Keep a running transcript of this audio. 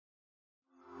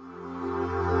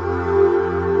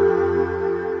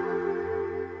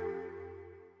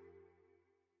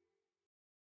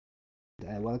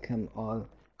welcome all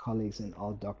colleagues and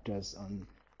all doctors on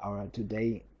our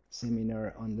today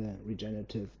seminar on the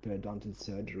regenerative periodontal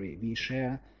surgery. We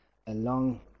share a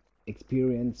long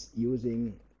experience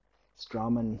using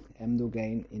Straumann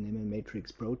Emdogain enamel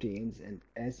matrix proteins, and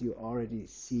as you already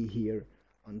see here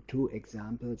on two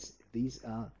examples, these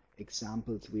are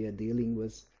examples we are dealing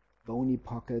with bony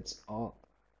pockets or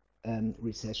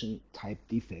recession type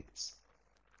defects.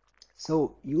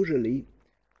 So usually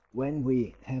when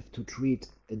we have to treat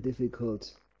a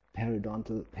difficult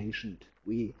periodontal patient,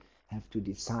 we have to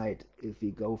decide if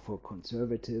we go for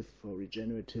conservative, for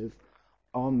regenerative,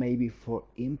 or maybe for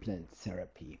implant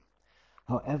therapy.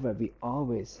 However, we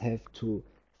always have to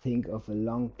think of a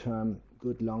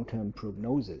good long-term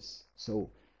prognosis. So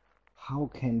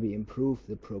how can we improve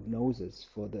the prognosis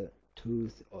for the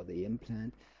tooth or the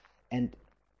implant? And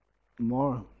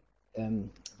more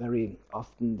very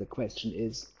often the question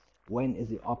is, when is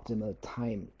the optimal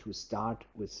time to start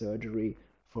with surgery?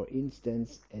 For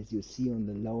instance, as you see on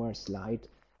the lower slide,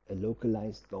 a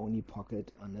localized bony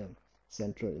pocket on a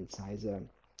central incisor,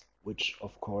 which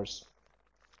of course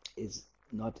is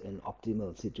not an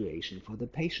optimal situation for the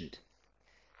patient.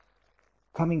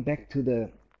 Coming back to the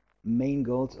main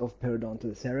goals of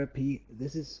periodontal therapy,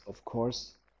 this is of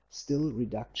course still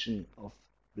reduction of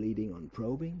bleeding on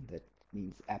probing, that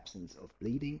means absence of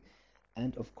bleeding,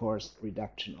 and of course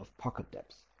reduction of pocket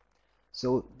depth.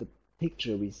 So the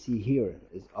picture we see here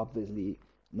is obviously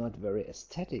not very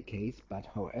aesthetic case, but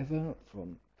however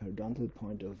from periodontal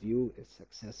point of view a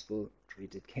successful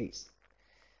treated case.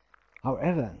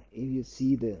 However, if you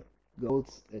see the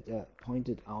goals that are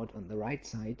pointed out on the right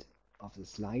side of the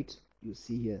slide, you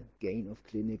see here gain of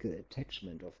clinical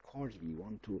attachment. Of course we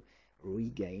want to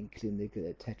regain clinical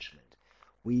attachment.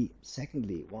 We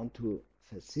secondly want to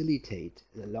facilitate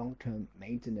the long-term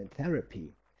maintenance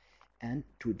therapy, and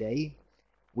today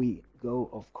we go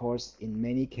of course in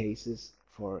many cases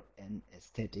for an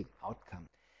aesthetic outcome.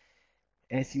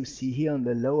 As you see here on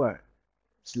the lower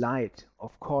slide,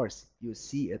 of course you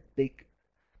see a big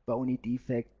bony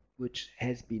defect which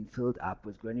has been filled up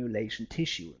with granulation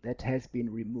tissue that has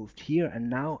been removed here, and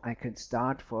now I can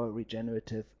start for a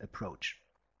regenerative approach.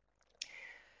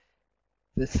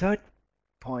 The third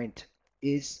point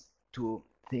is to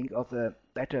think of a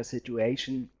better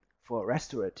situation for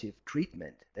restorative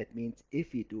treatment. That means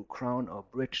if we do crown or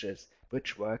bridge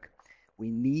work, we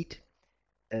need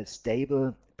a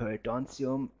stable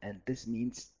periodontium, and this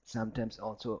means sometimes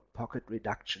also pocket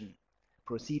reduction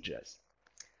procedures.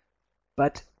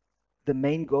 But the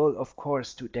main goal of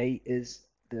course today is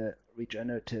the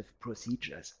regenerative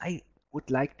procedures. I would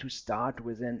like to start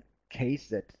with a case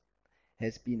that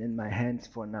has been in my hands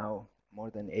for now more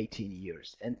than 18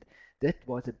 years, and that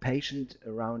was a patient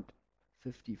around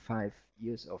 55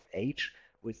 years of age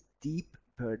with deep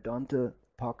periodontal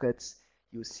pockets.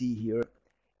 You see here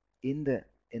in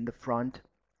the front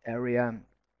area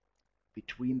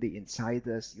between the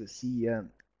incisors, you see here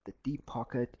the deep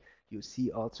pocket, you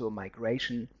see also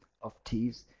migration of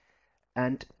teeth,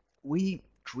 and we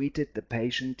treated the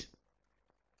patient.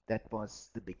 That was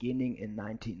the beginning in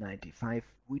 1995.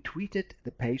 We treated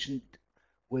the patient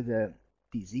with a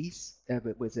disease,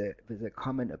 with a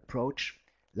common approach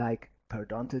like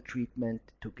periodontal treatment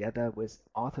together with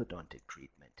orthodontic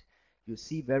treatment. You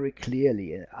see very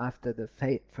clearly after the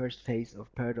first phase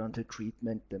of periodontal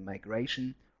treatment the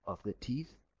migration of the teeth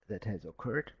that has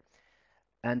occurred,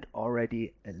 and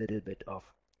already a little bit of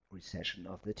recession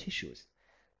of the tissues.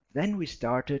 Then we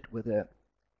started with a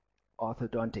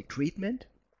orthodontic treatment,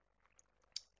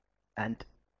 and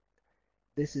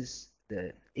this is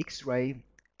the X-ray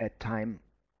at time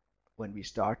when we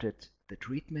started the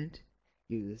treatment.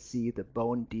 You will see the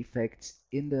bone defects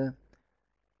in the,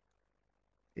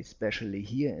 especially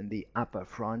here in the upper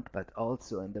front, but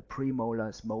also in the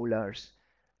premolars, molars,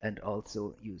 and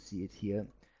also you see it here.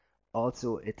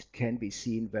 Also it can be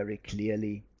seen very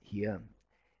clearly here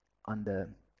on the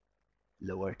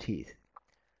lower teeth.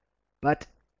 But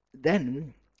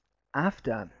then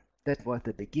after that was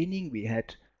the beginning, we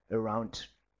had around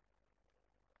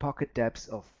pocket depths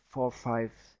of 4,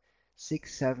 5,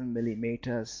 6, 7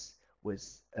 millimeters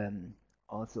with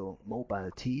also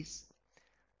mobile teeth,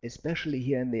 especially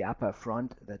here in the upper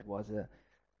front. That was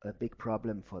a big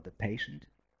problem for the patient.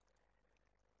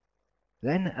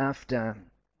 Then after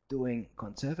doing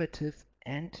conservative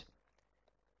and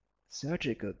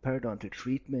surgical periodontal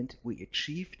treatment, we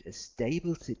achieved a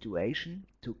stable situation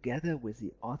together with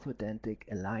the orthodontic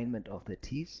alignment of the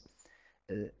teeth,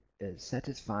 a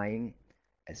satisfying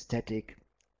aesthetic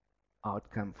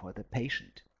outcome for the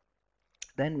patient.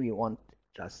 Then we want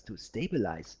just to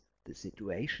stabilize the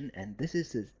situation, and this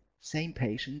is the same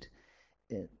patient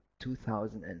in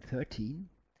 2013.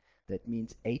 That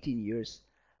means 18 years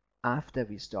after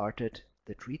we started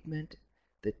the treatment.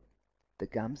 The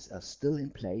gums are still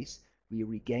in place. We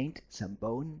regained some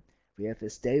bone. We have a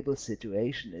stable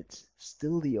situation. It's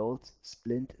still the old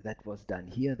splint that was done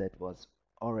here. That was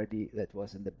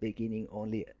in the beginning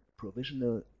only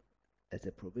provisional, as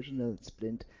a provisional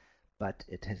splint, but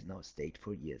it has now stayed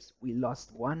for years. We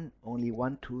lost only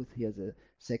one tooth. Here's a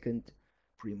second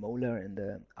premolar in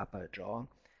the upper jaw,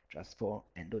 just for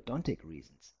endodontic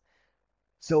reasons.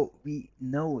 So we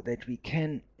know that we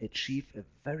can achieve a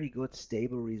very good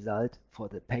stable result for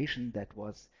the patient. That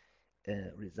was a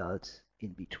result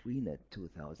in between at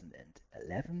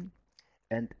 2011.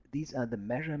 And these are the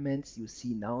measurements you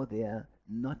see now. They are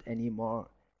not anymore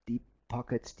deep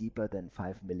pockets deeper than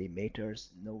 5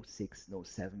 millimeters, no 6, no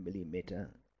 7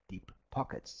 millimeter deep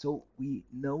pockets. So we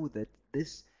know that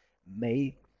this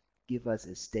may give us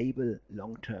a stable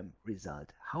long-term result.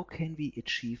 How can we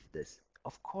achieve this?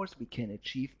 Of course, we can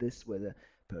achieve this with a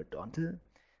periodontal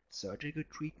surgical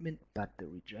treatment, but the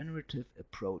regenerative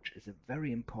approach is a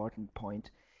very important point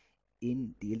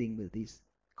in dealing with these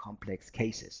complex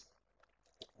cases.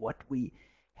 What we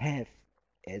have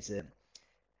as a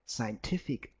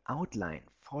scientific outline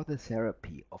for the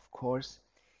therapy, of course,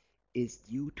 is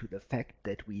due to the fact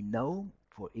that we know,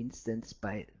 for instance,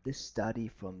 by this study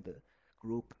from the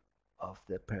group of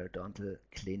the Periodontal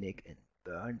Clinic in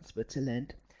Bern,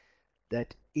 Switzerland,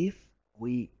 that if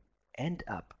we end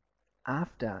up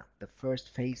after the first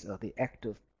phase of the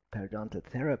active periodontal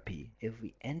therapy, if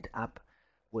we end up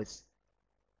with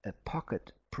a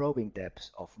pocket probing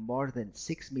depth of more than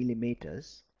 6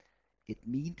 millimeters, it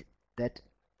means that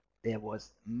there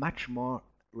was much more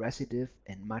recidue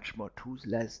and much more tooth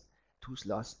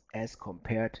loss as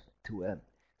compared to a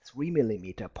 3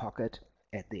 millimeter pocket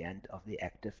at the end of the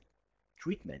active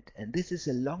treatment. And this is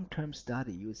a long-term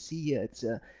study. You see here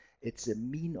it's a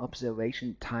mean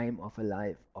observation time of a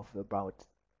life of about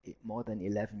more than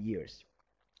 11 years.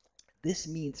 This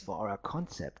means for our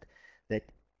concept that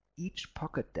each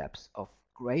pocket depth of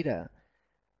greater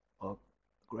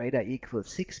equal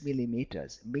 6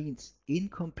 millimeters means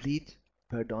incomplete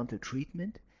periodontal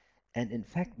treatment and in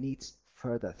fact needs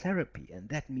further therapy, and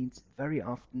that means very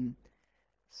often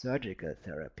surgical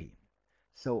therapy.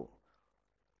 So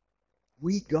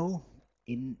we go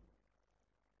in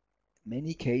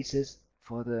many cases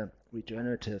for the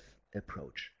regenerative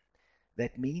approach.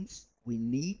 That means we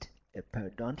need a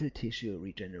periodontal tissue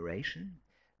regeneration.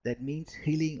 That means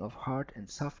healing of hard and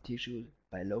soft tissue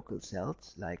by local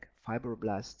cells like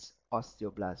fibroblasts,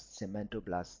 osteoblasts,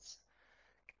 cementoblasts,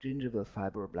 gingival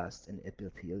fibroblasts, and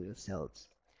epithelial cells.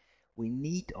 We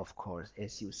need, of course,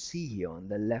 as you see here on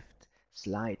the left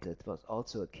slide, that was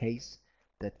also a case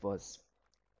that was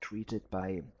treated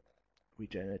by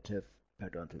regenerative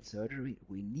periodontal surgery.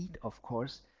 We need, of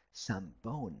course, some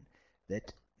bone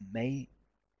that may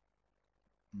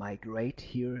migrate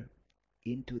here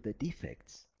into the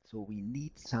defects. So we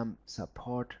need some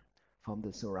support from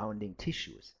the surrounding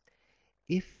tissues.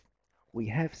 If we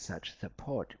have such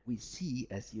support, we see,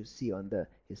 as you see on the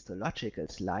histological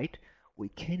slide, we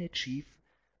can achieve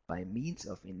by means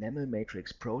of enamel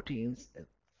matrix proteins a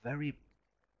very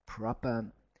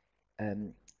proper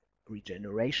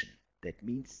regeneration. That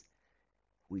means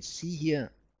we see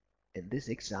here in this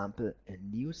example a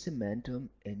new cementum,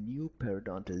 a new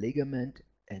periodontal ligament,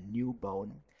 a new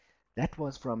bone. That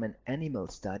was from an animal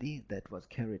study that was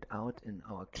carried out in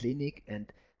our clinic, and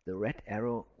the red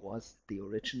arrow was the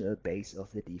original base of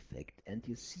the defect. And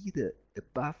you see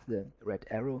above the red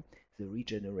arrow the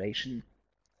regeneration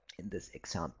in this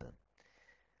example.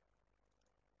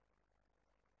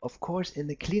 Of course, in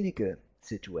the clinical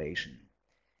situation,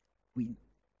 we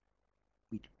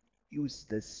use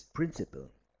this principle.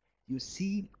 You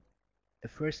see a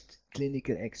first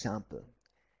clinical example.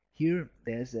 Here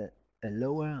there's a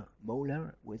lower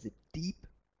molar with a deep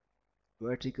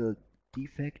vertical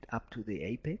defect up to the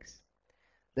apex.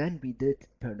 Then we did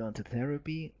periodontal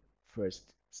therapy,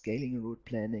 first scaling and root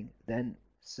planning, then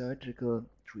surgical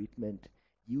treatment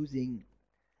using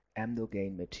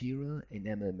Emdogain material.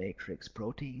 Enamel matrix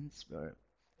proteins were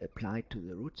applied to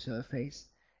the root surface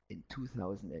in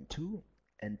 2002,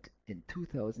 and in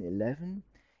 2011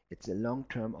 it's a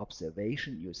long-term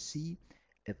observation. You see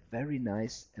a very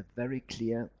nice, a very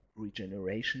clear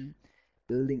regeneration,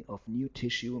 building of new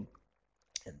tissue,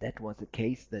 and that was a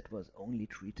case that was only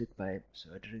treated by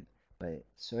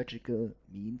surgical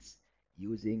means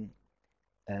using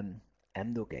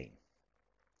Emdogain.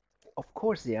 Of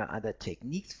course, there are other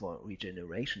techniques for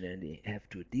regeneration, and we have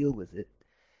to deal with it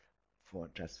for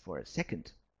just for a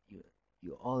second.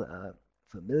 You all are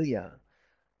familiar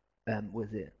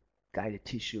with the guided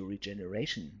tissue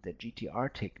regeneration, the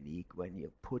GTR technique, when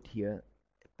you put here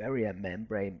a barrier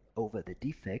membrane over the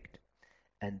defect,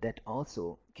 and that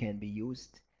also can be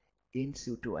used in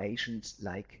situations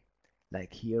like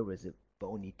here with a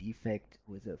bony defect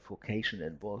with a furcation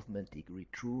involvement degree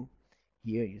 2.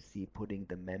 Here you see putting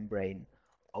the membrane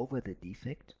over the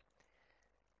defect.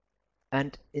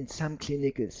 And in some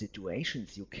clinical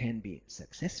situations you can be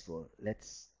successful.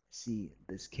 Let's see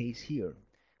this case here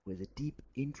with a deep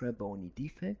intrabony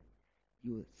defect.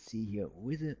 You see here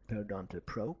with a periodontal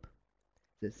probe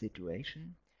the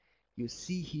situation. You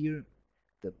see here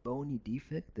the bony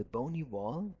defect, the bony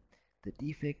wall. The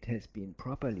defect has been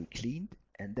properly cleaned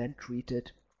and then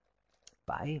treated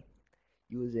by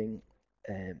using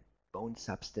a bone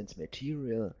substance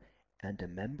material and a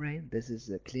membrane. This is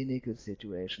a clinical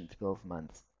situation 12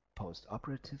 months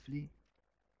post-operatively.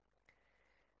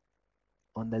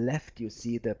 On the left you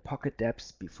see the pocket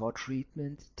depths before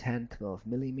treatment, 10-12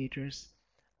 millimeters.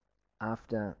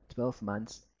 After 12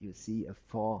 months you see a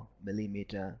 4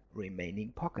 millimeter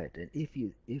remaining pocket, and if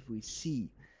we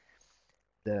see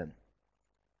the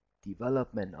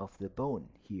development of the bone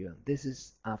here, this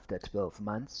is after 12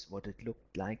 months what it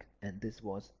looked like, and this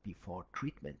was before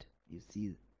treatment. You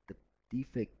see the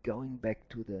defect going back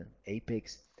to the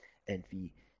apex, and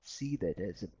we see that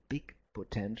there's a big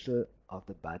potential of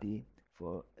the body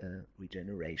for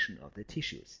regeneration of the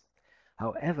tissues.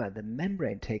 However, the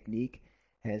membrane technique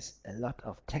has a lot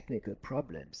of technical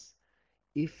problems.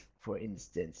 If, for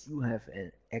instance, you have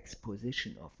an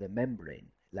exposition of the membrane,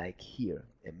 like here,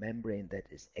 a membrane that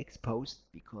is exposed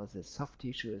because the soft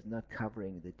tissue is not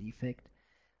covering the defect,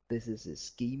 this is a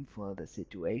scheme for the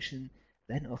situation,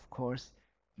 then of course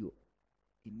you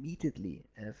immediately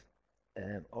have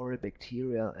oral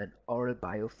bacterial and oral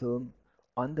biofilm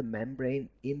on the membrane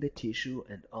in the tissue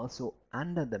and also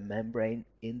under the membrane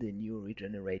in the new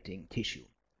regenerating tissue.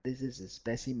 This is a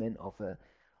specimen of an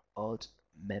old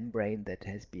membrane that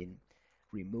has been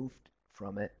removed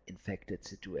from an infected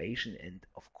situation, and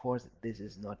of course this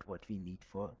is not what we need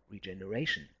for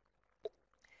regeneration.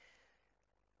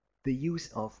 The use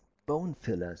of bone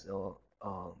fillers or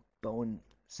bone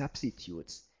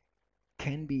substitutes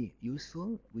can be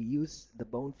useful. We use the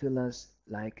bone fillers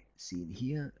like seen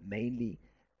here mainly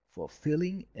for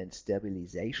filling and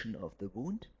stabilization of the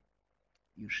wound.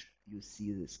 You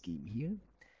see the scheme here.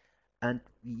 And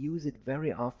we use it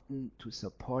very often to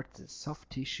support the soft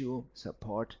tissue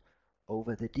support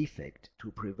over the defect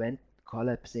to prevent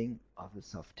collapsing of the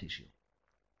soft tissue.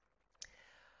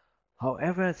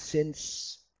 However,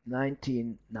 since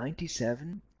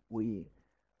 1997 we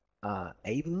are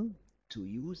able to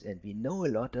use, and we know a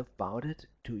lot about it,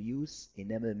 to use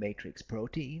enamel matrix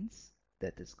proteins,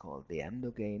 that is called the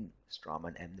Emdogain,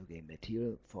 Straumann Emdogain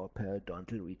material, for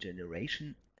periodontal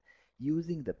regeneration,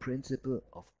 using the principle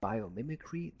of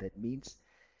biomimicry. That means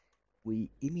we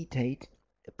imitate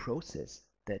a process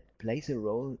that plays a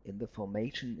role in the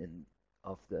formation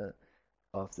of the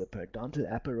periodontal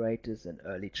apparatus in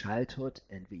early childhood,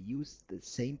 and we use the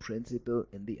same principle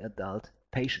in the adult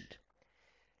patient.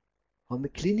 From the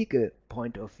clinical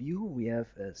point of view, we have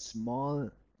a small,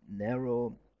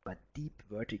 narrow, but deep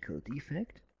vertical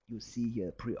defect. You see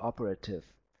here preoperative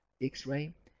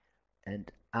X-ray, and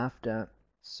after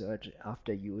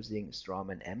using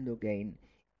Straumann Emdogain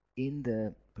in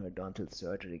the periodontal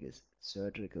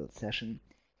surgical session,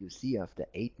 you see after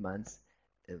 8 months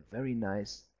a very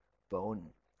nice bone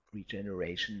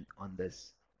regeneration on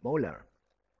this molar.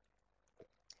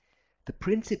 The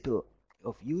principle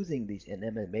of using this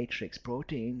enamel matrix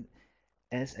protein,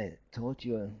 as I told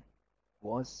you,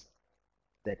 was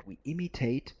that we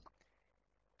imitate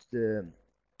the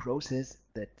process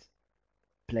that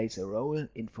plays a role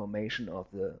in formation of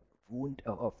the wound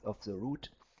of the root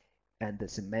and the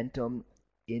cementum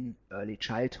in early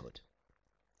childhood.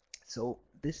 So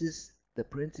this is the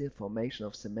principal formation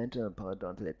of cemental and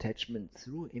periodontal attachment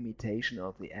through imitation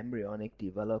of the embryonic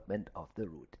development of the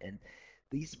root. And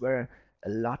these were a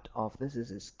lot of, this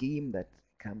is a scheme that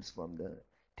comes from the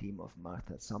team of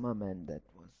Martha Sommerman that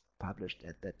was published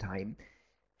at that time,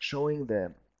 showing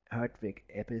the Hertwig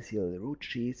epithelial root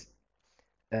sheath,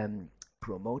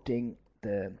 promoting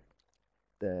the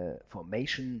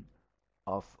formation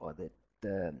of, or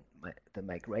the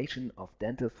migration of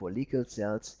dental follicle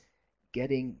cells,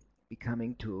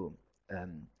 becoming to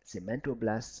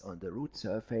cementoblasts on the root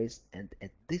surface, and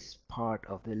at this part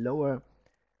of the lower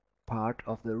part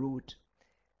of the root,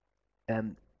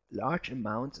 large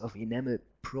amounts of enamel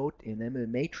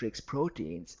matrix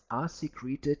proteins are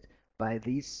secreted by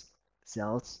these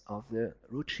cells of the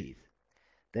root sheath.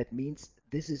 That means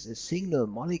this is a single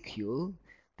molecule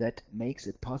that makes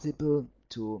it possible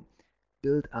to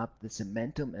build up the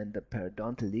cementum and the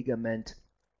periodontal ligament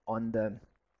on the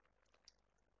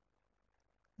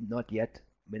not yet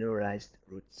mineralized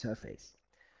root surface.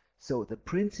 So the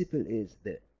principle is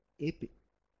the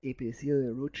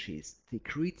epithelial root sheath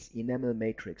secretes enamel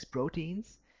matrix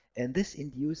proteins, and this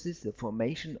induces the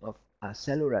formation of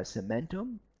acellular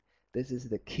cementum. This is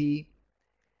the key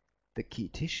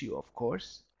tissue, of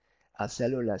course,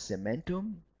 acellular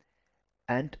cementum,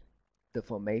 and the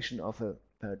formation of a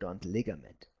periodontal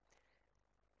ligament.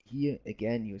 Here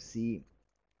again you see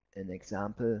an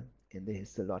example in the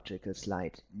histological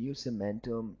slide. New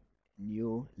cementum,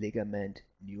 new ligament,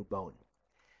 new bone.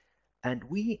 And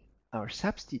we are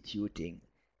substituting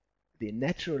the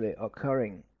naturally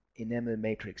occurring enamel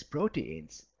matrix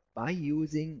proteins by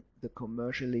using the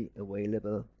commercially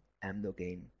available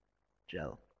Emdogain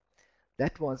gel.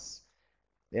 There was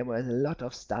a lot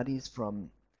of studies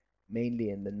from mainly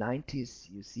in the 90s.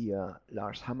 You see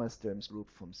Lars Hammarström's group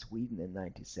from Sweden in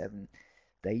 97.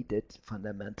 They did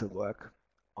fundamental work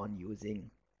on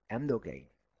using Emdogain,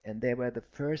 and they were the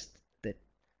first that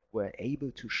were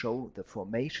able to show the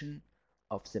formation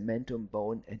of cementum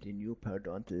bone and a new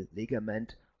periodontal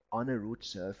ligament on a root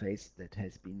surface that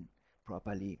has been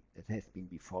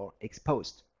before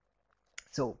exposed.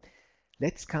 So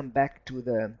let's come back to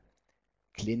the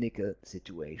clinical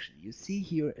situation. You see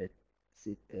here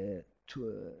a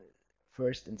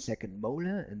first and second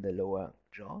molar in the lower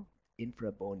jaw,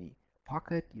 intrabony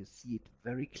pocket. You see it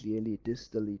very clearly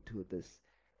distally to this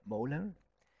molar.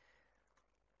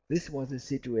 This was a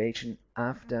situation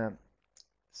after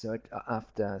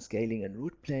scaling and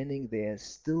root planing. There's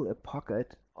still a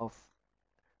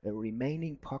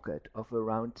remaining pocket of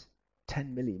around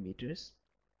 10 millimeters.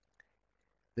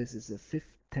 This is a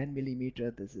 10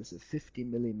 millimeter, this is a 50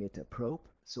 millimeter probe,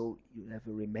 so you have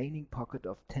a remaining pocket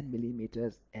of 10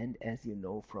 millimeters, and as you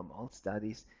know from all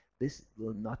studies, this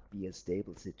will not be a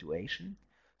stable situation.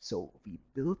 So we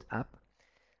build up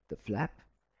the flap,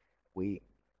 we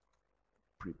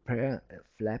prepare a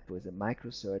flap with a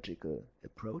microsurgical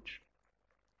approach,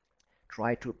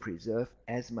 try to preserve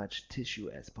as much tissue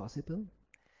as possible,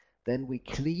 then we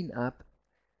clean up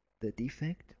the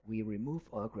defect, we remove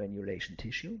all granulation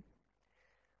tissue.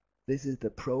 This is the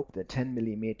probe, the 10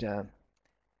 millimeter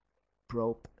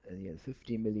probe, here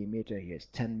 50 millimeter, here's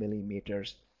 10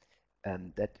 millimeters,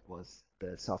 and that was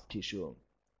the soft tissue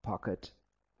pocket,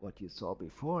 what you saw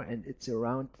before, and it's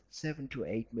around 7 to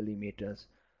 8 millimeters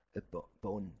a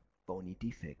bony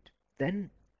defect.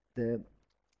 Then the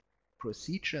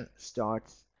procedure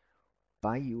starts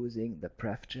by using the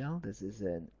Pref gel. This is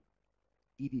an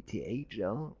EDTA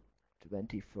gel,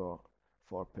 24%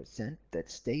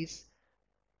 that stays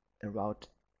around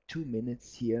 2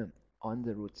 minutes here on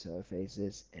the root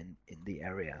surfaces and in the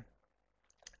area.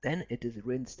 Then it is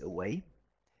rinsed away,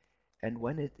 and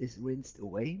when it is rinsed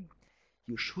away,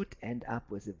 you should end up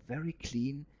with a very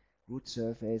clean root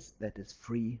surface that is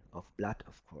free of blood,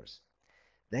 of course.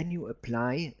 Then you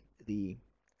apply the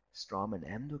Straumann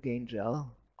Emdogain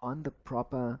gel on the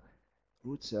proper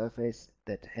root surface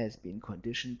that has been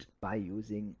conditioned by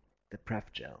using the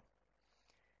Pref gel.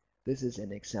 This is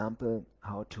an example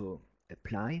how to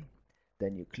apply.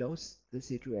 Then you close the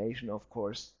situation, of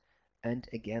course, and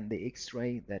again the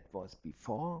X-ray that was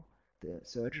before the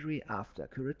surgery, after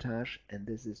curettage, and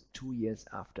this is 2 years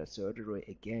after surgery.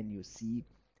 Again you see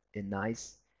a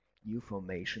nice new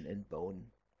formation in bone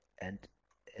and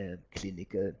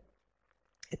clinical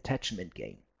attachment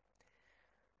gain.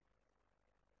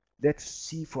 Let's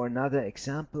see for another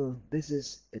example. This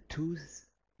is a tooth.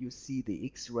 You see the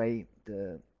X-ray,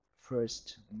 the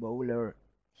first molar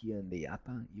here in the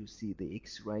upper. You see the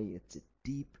X-ray. It's a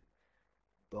deep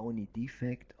bony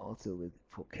defect, also with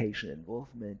furcation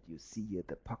involvement. You see here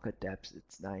the pocket depth.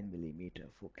 It's 9 millimeter,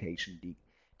 furcation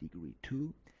degree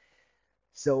 2.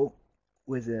 So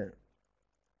with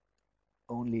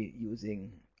only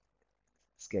using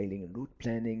scaling and root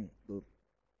planning will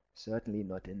certainly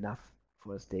not enough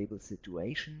for a stable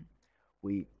situation.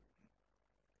 We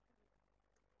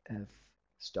have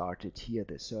started here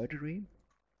the surgery,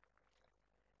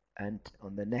 and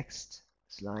on the next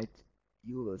slide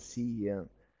you will see here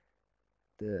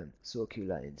the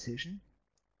circular incision,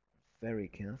 very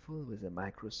careful with a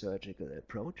microsurgical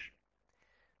approach.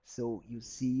 So you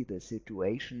see the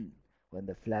situation when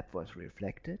the flap was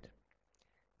reflected.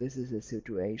 This is a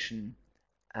situation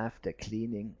after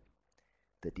cleaning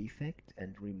the defect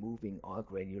and removing all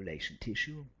granulation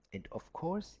tissue, and of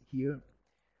course here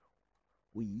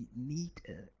we need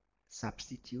a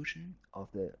substitution of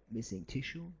the missing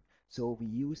tissue, so we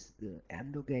use the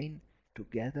Emdogain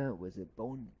together with a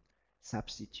bone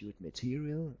substitute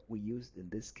material. We used in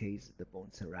this case the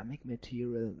bone ceramic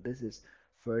material. This is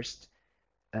first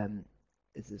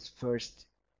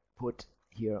put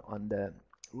here on the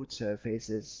root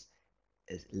surfaces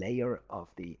a layer of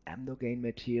the Emdogain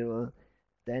material.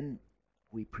 Then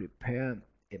we prepare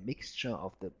a mixture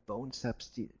of the bone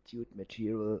substitute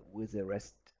material with the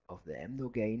rest of the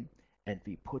Emdogain, and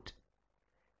we put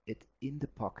it in the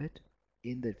pocket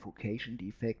in the furcation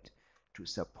defect to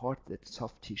support the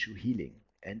soft tissue healing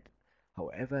and,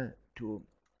 however, to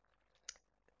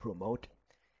promote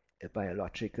a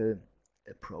biological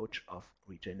approach of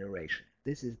regeneration.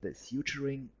 This is the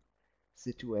suturing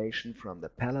situation from the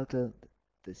palatal,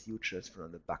 the sutures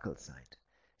from the buccal side.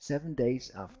 7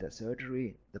 days after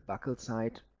surgery, the buccal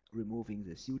side removing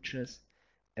the sutures,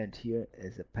 and here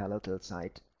is the palatal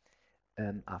side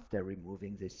after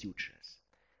removing the sutures.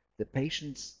 The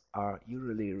patients are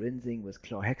usually rinsing with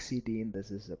chlorhexidine. This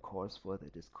is a course for the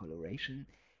discoloration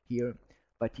here,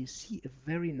 but you see a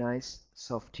very nice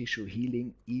soft tissue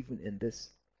healing even in this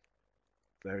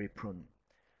very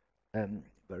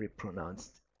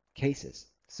pronounced cases.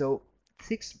 So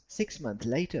six months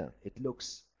later, it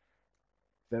looks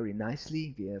very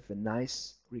nicely. We have a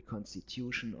nice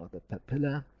reconstitution of the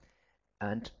papilla,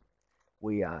 and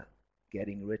we are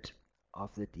getting rid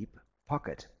of the deep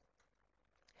pocket.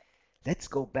 Let's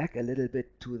go back a little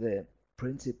bit to the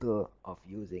principle of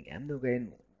using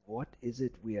Emdogain. What is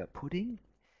it we are putting?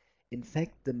 In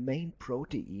fact, the main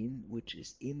protein which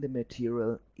is in the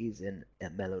material is an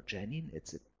amelogenin.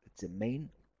 It's a main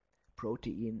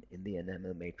protein in the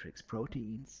enamel matrix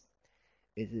proteins.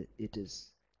 It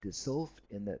is dissolved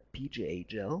in the PGA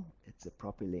gel. It's a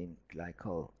propylene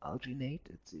glycol alginate.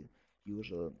 It's a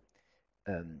usual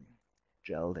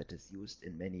gel that is used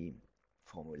in many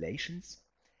formulations.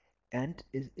 And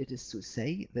it is to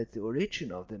say that the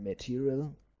origin of the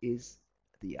material is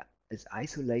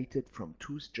isolated from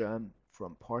tooth germ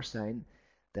from porcine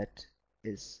that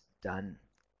is done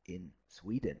in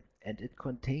Sweden, and it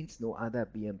contains no other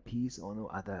BMPs or no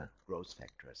other growth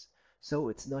factors. So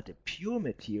it's not a pure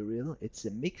material, it's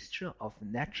a mixture of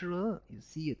natural, you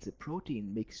see it's a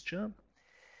protein mixture.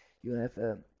 You have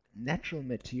a natural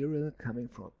material coming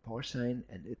from porcine,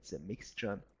 and it's a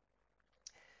mixture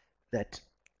that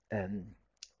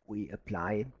we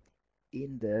apply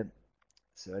in the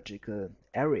surgical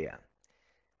area.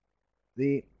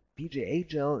 The PGA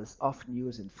gel is often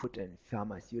used in food and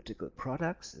pharmaceutical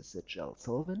products as a gel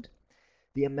solvent.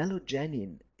 The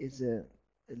amelogenin is a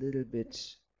little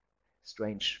bit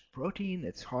strange protein.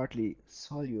 It's hardly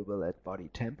soluble at body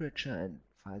temperature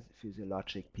and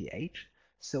physiologic pH.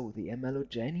 So the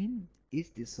amelogenin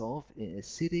is dissolved in the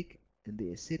acidic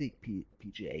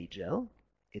PGA gel.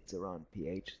 It's around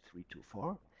pH 3 to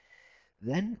 4.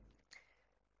 Then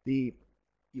you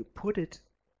put it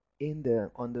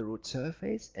on the root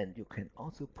surface, and you can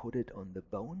also put it on the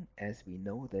bone, as we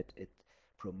know that it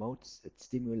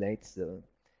stimulates the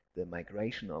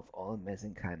migration of all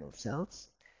mesenchymal cells.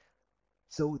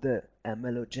 So the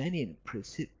amelogenin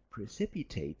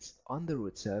precipitates on the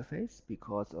root surface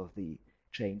because of the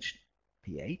changed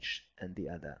pH and the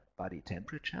other body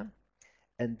temperature.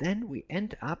 And then we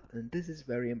end up, and this is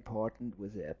very important,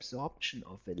 with the absorption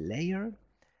of a layer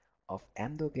of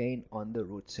Emdogain on the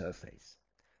root surface.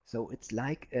 So it's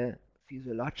like a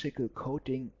physiological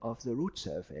coating of the root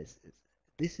surface.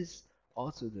 This is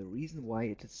also the reason why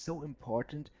it is so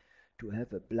important to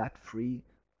have a blood-free,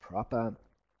 proper,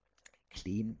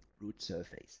 clean root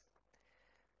surface.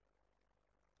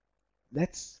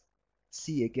 Let's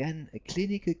see again a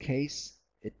clinical case,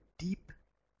 a deep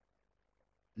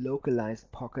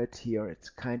localized pocket here. It's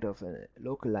kind of a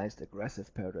localized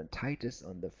aggressive periodontitis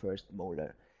on the first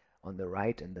molar on the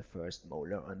right and the first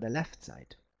molar on the left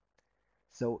side.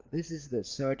 So this is the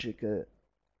surgical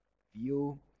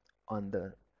view on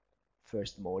the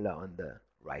first molar on the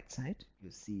right side.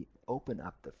 You see, open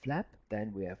up the flap,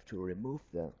 then we have to remove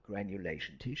the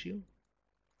granulation tissue.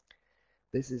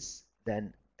 This is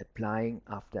then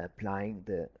after applying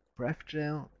the breath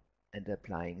gel and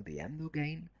applying the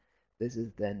Emdogain. This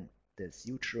is then the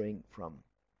suturing from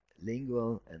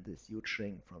lingual and the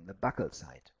suturing from the buccal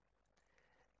side.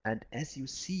 And as you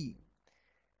see,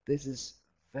 this is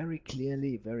very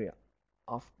clearly, very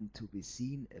often to be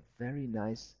seen, a very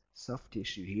nice soft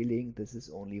tissue healing. This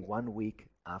is only 1 week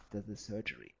after the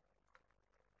surgery.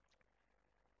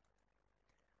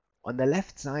 On the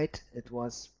left side, it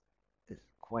was a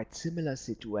quite similar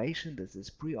situation. This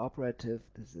is preoperative,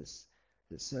 this is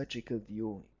the surgical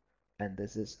view, and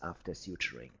this is after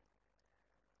suturing.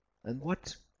 And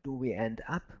what do we end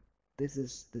up? This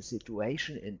is the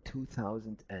situation in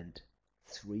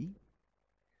 2003.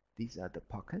 These are the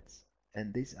pockets.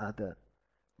 and these are the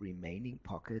remaining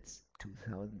pockets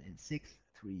 2006,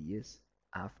 3 years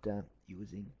after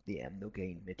using the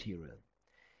Emdogain material.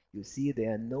 You see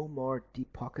there are no more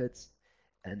deep pockets,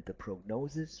 and the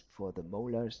prognosis for the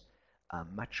molars are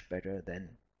much better than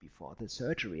before the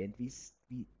surgery. And we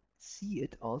see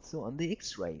it also on the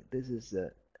X-ray. This is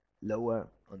the lower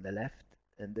on the left,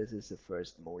 and this is the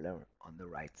first molar on the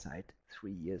right side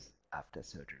 3 years after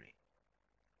surgery.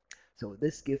 So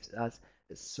this gives us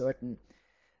a certain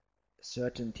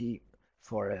certainty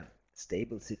for a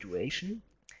stable situation.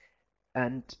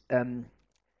 And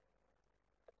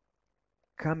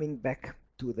coming back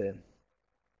to the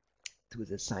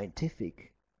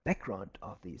scientific background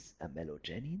of these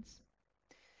amelogenins,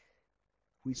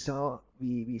 we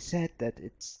said that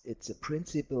it's a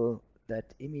principle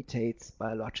that imitates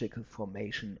biological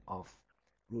formation of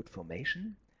root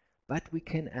formation, but we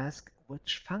can ask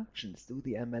which functions do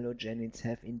the amelogenins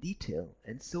have in detail,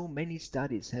 and so many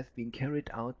studies have been carried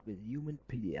out with human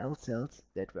PDL cells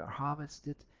that were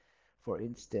harvested, for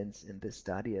instance in this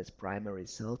study, as primary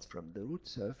cells from the root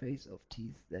surface of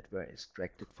teeth that were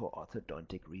extracted for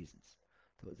orthodontic reasons.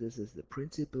 So this is the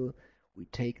principle. We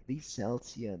take these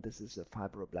cells here, and this is a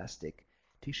fibroblastic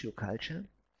tissue culture.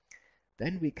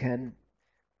 Then we can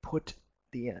put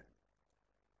the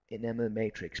enamel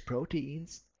matrix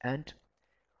proteins, and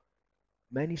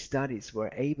many studies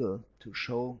were able to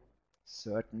show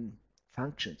certain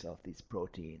functions of these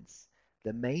proteins.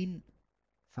 The main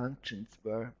functions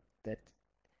were that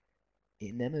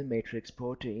enamel matrix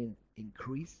protein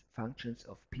increase functions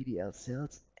of PDL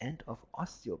cells and of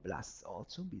osteoblasts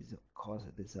also, because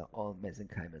these are all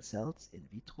mesenchymal cells in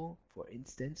vitro. For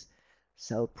instance,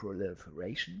 cell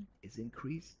proliferation is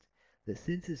increased. The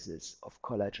synthesis of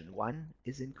collagen 1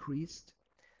 is increased.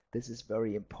 This is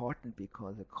very important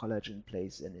because the collagen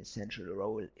plays an essential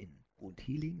role in wound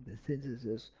healing. The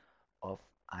synthesis of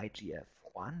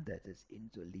IGF-1, that is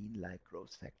insulin-like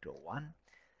growth factor 1,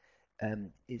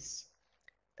 is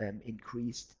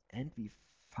increased, and we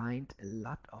find a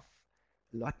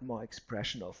lot more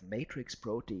expression of matrix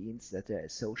proteins that are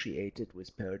associated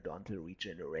with periodontal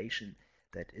regeneration,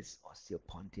 that is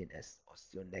osteopontin, as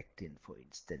osteonectin, for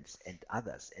instance, and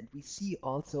others. And we see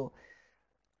also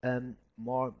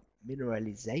more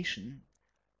mineralization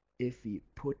if we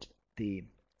put the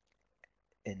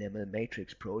enamel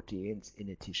matrix proteins in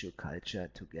a tissue culture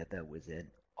together with an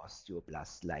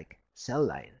osteoblast-like cell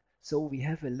line. So we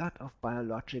have a lot of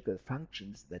biological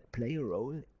functions that play a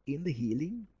role in the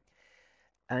healing.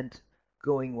 And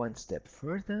going one step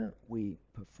further, we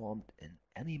performed an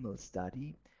animal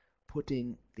study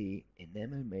putting the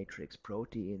enamel matrix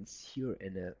proteins here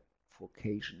in a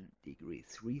furcation degree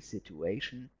 3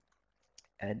 situation,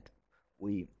 and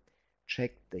we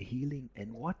checked the healing.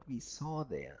 And what we saw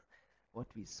there, what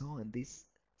we saw in this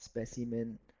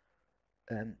specimen,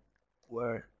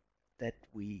 were that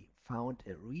we found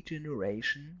a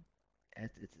regeneration, as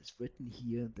it is written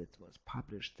here, that was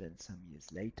published then some years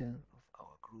later of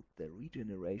our group, the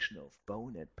regeneration of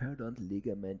bone and periodontal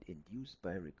ligament induced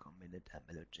by recombinant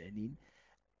amelogenin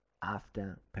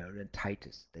after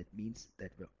periodontitis. That means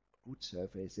that the root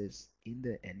surfaces in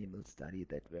the animal study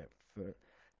that were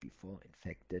before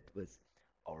infected with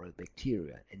oral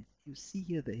bacteria. And you see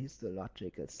here the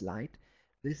histological slide.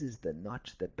 This is the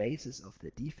notch, the basis of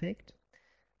the defect.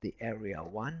 The area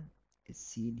 1 is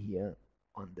seen here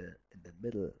in the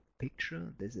middle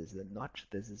picture. This is the notch,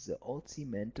 this is the old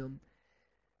cementum,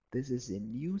 this is a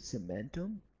new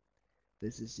cementum,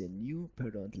 this is a new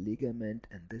periodontal ligament,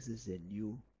 and this is a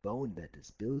new bone that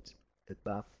is built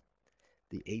above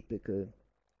the apical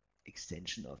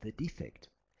extension of the defect.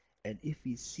 And if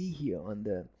we see here on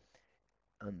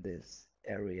this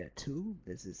area 2,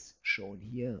 this is shown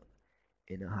here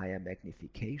in a higher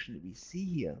magnification, we see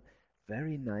here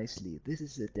very nicely, this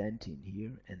is a dentin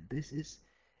here, and this is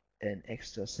an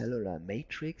extracellular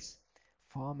matrix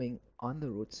forming on the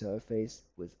root surface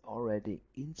with already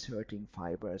inserting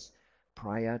fibers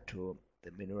prior to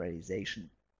the mineralization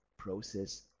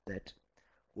process that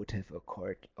would have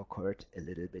occurred a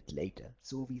little bit later.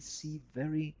 So we see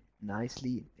very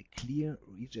nicely a clear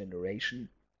regeneration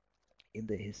in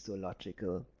the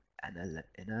histological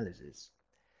analysis.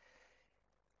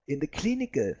 In the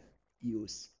clinical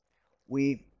use,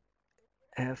 we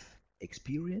have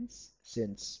experience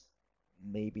since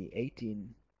maybe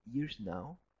 18 years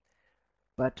now,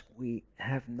 but we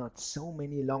have not so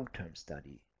many long-term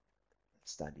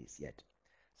studies yet.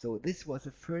 So this was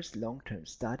the first long-term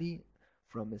study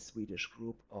from a Swedish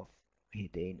group of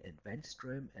Hedén and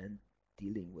Wenström, and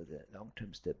dealing with the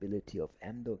long-term stability of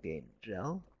Emdogain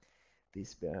gel.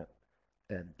 These were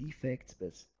defects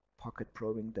with pocket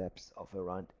probing depth of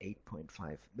around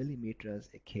 8.5 millimeters,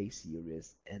 a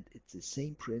K-series, and it's the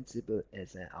same principle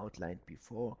as I outlined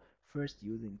before, first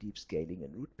using deep scaling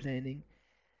and root planing.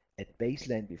 At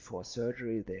baseline before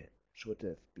surgery, there should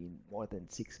have been more than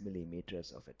 6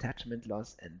 millimeters of attachment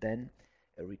loss, and then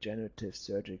a regenerative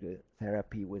surgical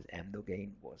therapy with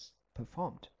Emdogain was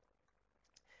performed.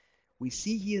 We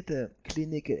see here the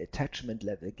clinical attachment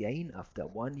level gain. After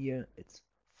 1 year, it's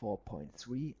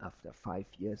 4.3. After 5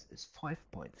 years, is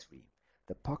 5.3.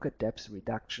 The pocket depth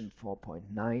reduction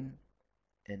 4.9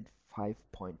 and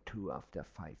 5.2 after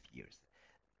 5 years.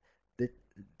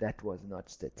 That was not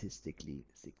statistically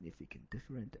significant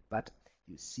different, but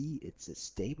you see it's a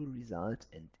stable result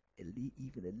and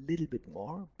even a little bit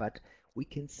more, but we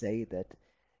can say that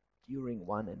during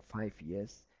 1 and 5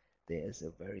 years there is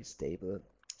a very stable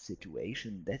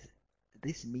situation.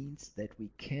 This means that we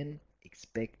can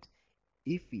expect,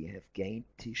 if we have gained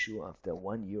tissue after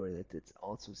 1 year, that it's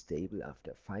also stable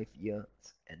after 5 years,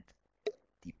 and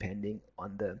depending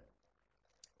on the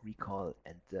recall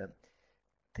and the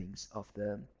things of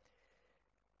the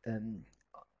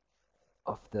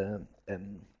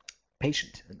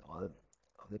patient and all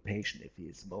of the patient, if he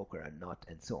is a smoker or not,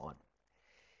 and so on.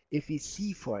 If we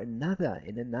see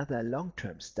in another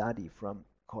long-term study from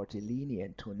Cortellini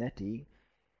and Tonetti,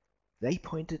 they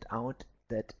pointed out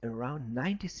that around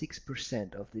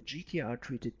 96% of the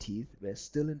GTR-treated teeth were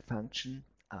still in function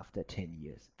after 10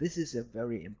 years. This is a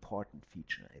very important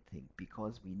feature, I think,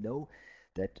 because we know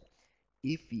that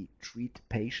if we treat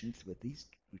patients with these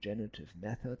regenerative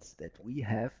methods, that we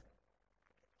have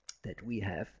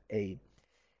a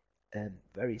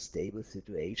very stable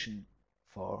situation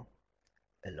for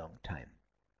a long time.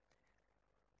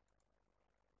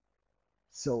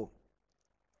 So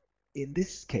in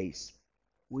this case,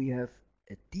 we have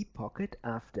a deep pocket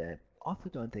after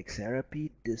orthodontic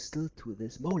therapy distal to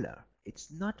this molar. It's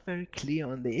not very clear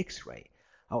on the X-ray.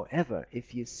 However,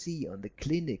 if you see on the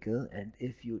clinical and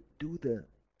if you do the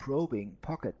probing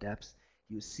pocket depths,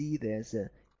 you see there's a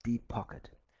deep pocket.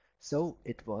 So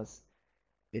it was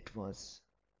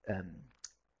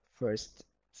first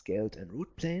scaled and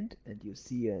root planed, and you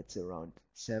see it's around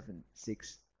 7,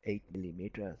 6, 8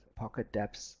 millimeter pocket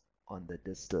depths on the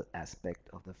distal aspect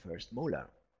of the first molar.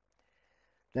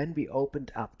 Then we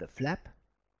opened up the flap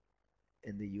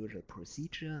in the usual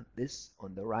procedure. This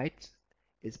on the right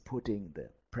is putting the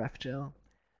pref gel,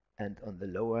 and on the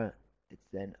lower it's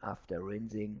then, after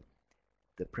rinsing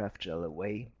the pref gel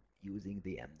away, using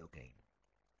the Emdogain.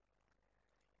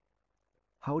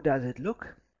 How does it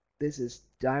look? This is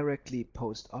directly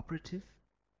post-operative.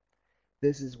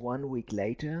 This is 1 week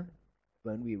later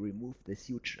when we remove the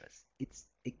sutures. It's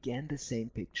again the same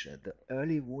picture. The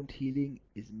early wound healing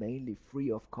is mainly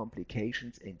free of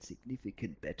complications and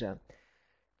significantly better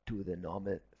to the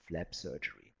normal flap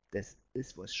surgery. This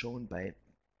was shown by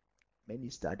many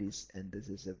studies, and this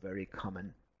is a very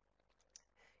common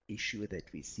issue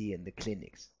that we see in the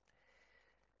clinics.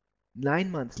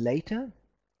 9 months later,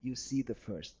 you see the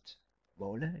first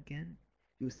molar again.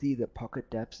 You see the pocket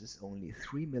depth is only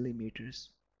 3 millimeters,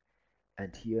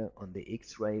 and here on the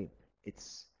X-ray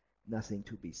it's nothing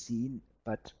to be seen,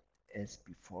 but as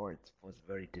before it was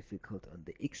very difficult on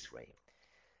the X-ray.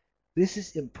 This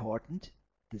is important,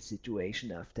 the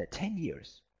situation after 10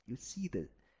 years. You see that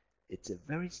it's a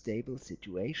very stable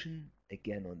situation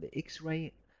again on the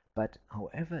X-ray, but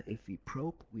however, if we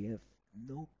probe, we have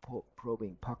no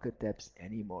probing pocket depth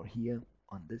anymore here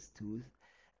on this tooth,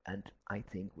 and I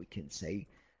think we can say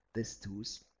this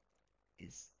tooth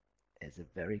has a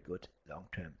very good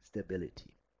long-term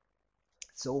stability.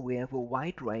 So we have a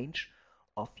wide range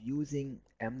of using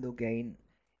Emdogain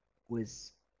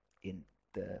in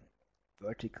the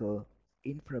vertical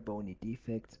intrabony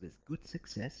defects with good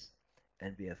success,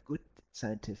 and we have good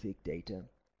scientific data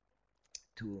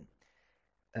to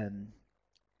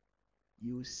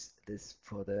use this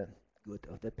for the good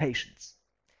of the patients.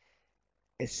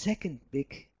 A second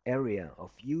big area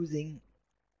of using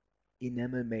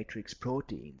enamel matrix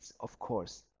proteins, of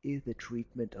course, is the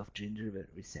treatment of gingival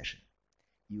recession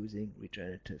using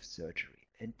regenerative surgery.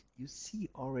 And you see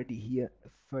already here a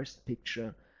first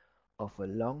picture of a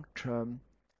long-term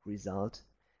result.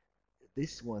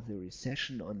 This was a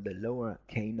recession on the lower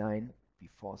canine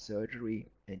before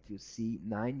surgery, and you see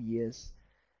 9 years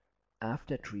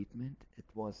after treatment. It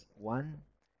was one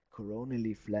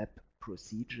coronally flap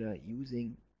procedure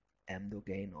using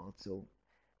Emdogain also.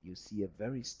 You see a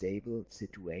very stable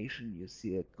situation. You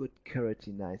see a good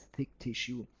keratinized thick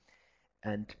tissue,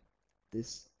 and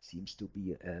this seems to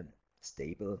be a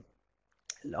stable,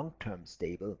 long-term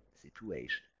stable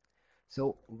situation.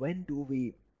 So when do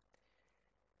we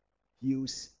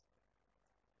use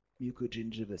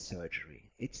mucogingival surgery.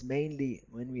 It's mainly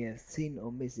when we have thin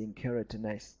or missing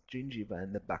keratinized gingiva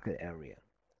in the buccal area.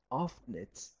 Often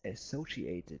it's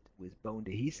associated with bone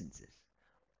dehiscences,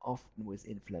 often with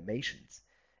inflammations,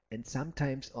 and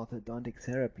sometimes orthodontic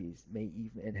therapies may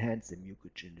even enhance the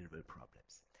mucogingival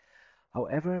problems.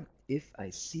 However, if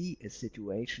I see a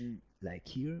situation like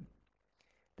here,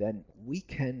 then we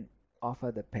can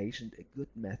offer the patient a good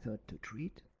method to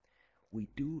treat. We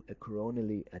do a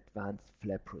coronally advanced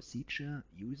flap procedure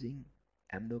using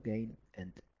Emdogain,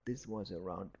 and this was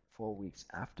around 4 weeks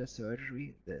after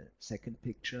surgery, the second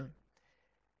picture,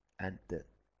 and the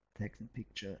second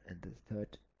picture and the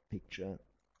third picture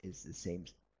is the same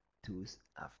tooth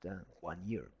after 1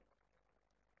 year.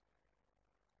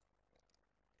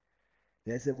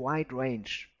 There's a wide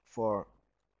range for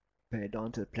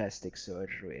periodontal plastic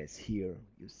surgery, as here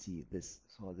you see this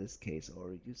for this case,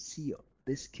 or you see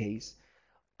this case,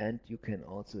 and you can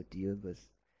also deal with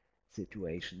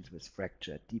situations with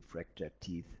fractured, deep fractured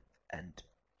teeth, and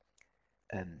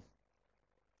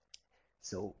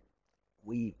so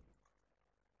we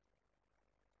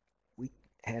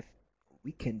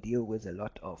can deal with a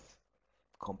lot of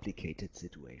complicated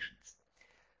situations.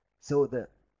 So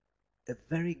a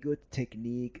very good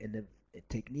technique, and a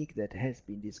technique that has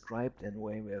been described and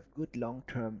where we have good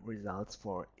long-term results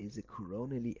for, is a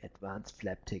coronally advanced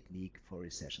flap technique for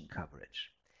recession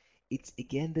coverage. It's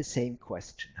again the same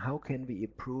question: how can we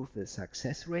improve the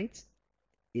success rates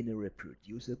in a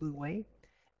reproducible way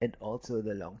and also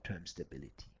the long-term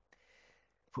stability?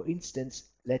 For instance,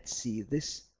 let's see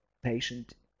this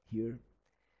patient here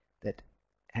that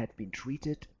had been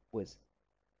treated with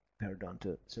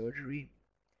periodontal surgery.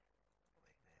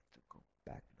 I have to go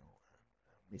back now.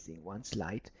 I'm missing one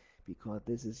slide because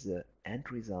this is the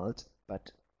end result,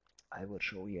 but I will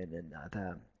show you in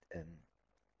another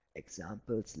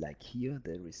examples, like here,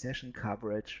 the recession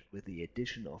coverage with the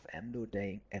addition of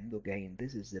Emdogain.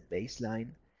 This is the baseline.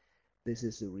 This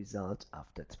is the result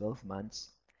after 12 months.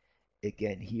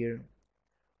 Again here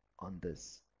on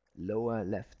this lower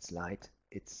left slide,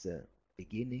 it's the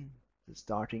beginning, the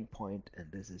starting point,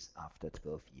 and this is after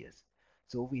 12 years.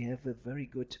 So we have a very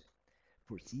good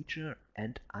procedure,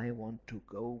 and I want to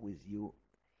go with you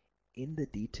in the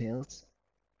details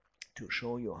to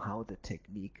show you how the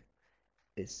technique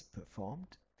is performed.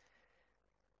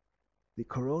 The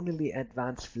coronally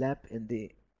advanced flap in the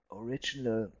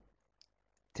original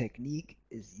technique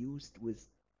is used with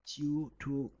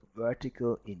two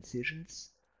vertical incisions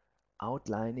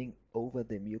outlining over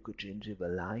the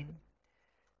mucogingival line.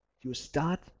 You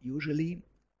start usually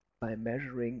by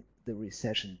measuring the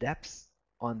recession depth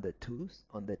on the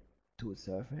tooth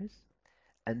surface,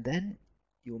 and then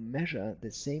you measure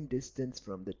the same distance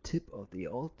from the tip of the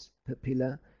old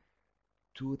papilla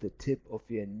to the tip of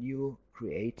your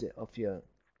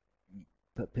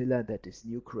papilla that is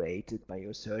new created by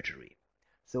your surgery.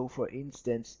 So for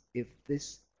instance, if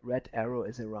this red arrow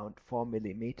is around 4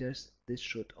 millimeters, this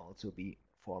should also be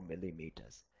 4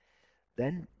 millimeters.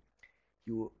 Then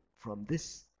from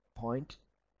this point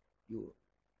you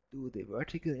do the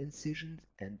vertical incisions,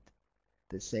 and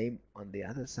the same on the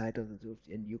other side of the tooth,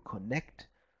 and you connect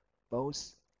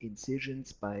both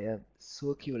incisions by a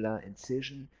circular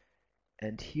incision.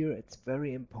 And here it's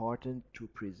very important to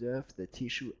preserve the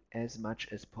tissue as much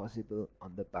as possible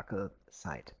on the buccal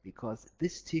side, because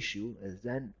this tissue is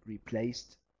then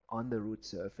replaced on the root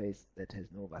surface that has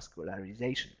no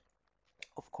vascularization.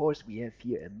 Of course, we have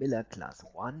here a Miller class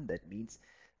 1, that means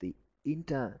the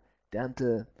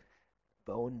interdental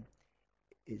bone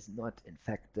is not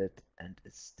infected and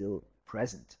is still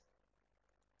present.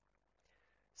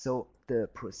 So the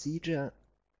procedure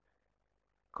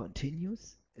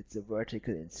continues. It's a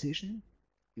vertical incision.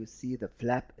 You see the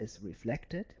flap is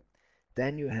reflected.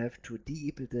 Then you have to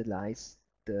deepitalize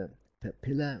the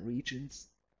papilla regions,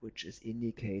 which is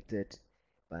indicated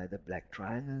by the black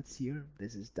triangles here.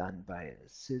 This is done by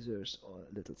scissors or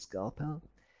a little scalpel.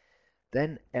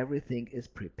 Then everything is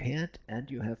prepared, and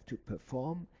you have to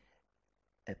perform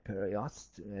a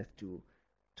periosteum. You have to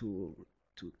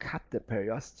cut the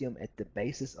periosteum at the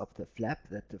basis of the flap,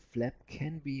 that the flap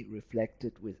can be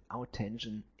reflected without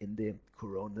tension in the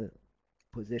coronal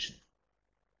position.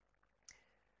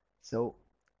 So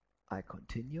I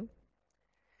continue.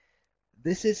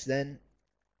 This is then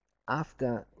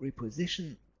after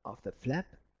reposition of the flap,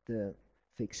 the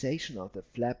fixation of the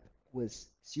flap with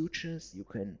sutures. You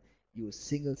can use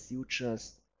single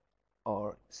sutures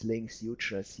or sling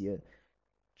sutures here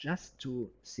just to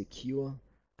secure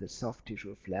the soft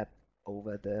tissue flap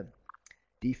over the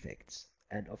defects.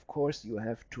 And of course you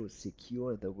have to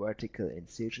secure the vertical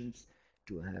incisions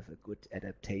to have a good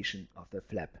adaptation of the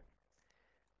flap.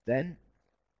 Then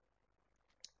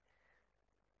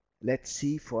let's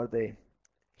see for the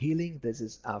healing. This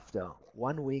is after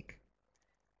 1 week,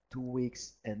 2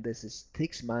 weeks, and this is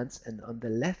 6 months. And on the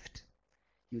left,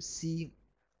 you see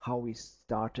how we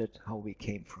started, how we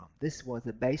came from. This was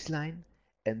a baseline,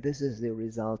 and this is the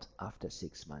result after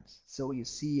 6 months. So you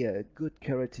see a good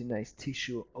keratinized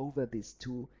tissue over these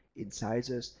two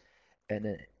incisors and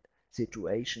a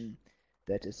situation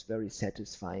that is very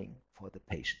satisfying for the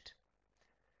patient.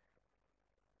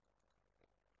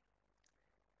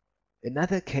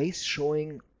 Another case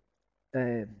showing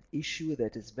an issue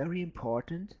that is very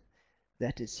important,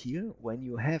 that is here when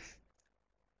you have,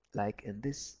 like in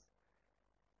this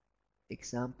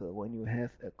example, when you have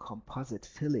a composite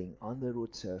filling on the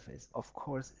root surface. Of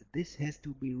course, this has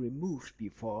to be removed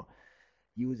before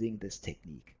using this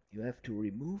technique. You have to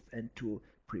remove and to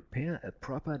prepare a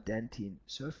proper dentine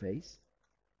surface.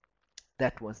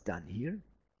 That was done here.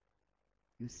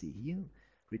 You see here,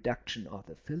 reduction of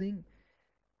the filling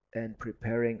and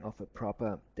preparing of a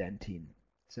proper dentine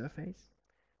surface.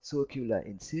 Circular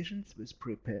incisions with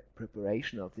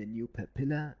preparation of the new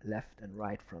papilla left and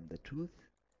right from the tooth.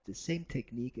 The same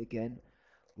technique again,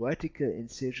 vertical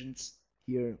incisions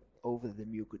here over the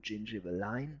mucogingival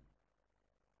line,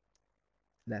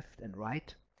 left and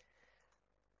right.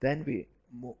 Then we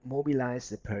mobilize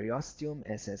the periosteum,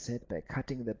 as I said, by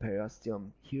cutting the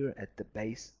periosteum here at the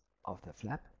base of the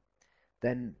flap.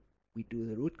 Then we do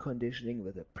the root conditioning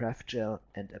with a pref gel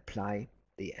and apply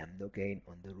the Emdogain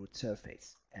on the root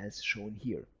surface, as shown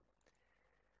here.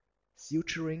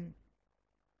 Suturing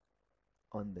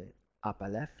on the upper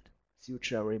left,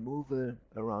 suture removal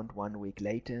around 1 week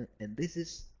later, and this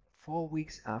is 4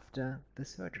 weeks after the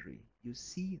surgery. You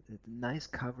see the nice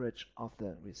coverage of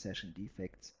the recession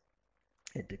defects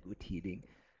and the good healing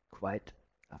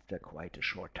after quite a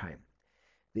short time.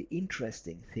 The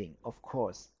interesting thing, of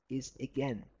course, is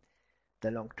again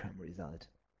the long-term result.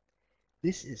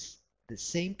 This is the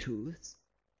same tooth.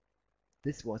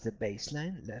 This was a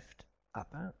baseline, left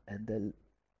upper, and the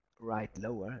right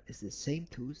lower is the same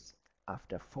tooth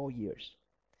after 4 years.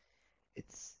 You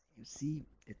see,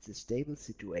 it's a stable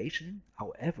situation.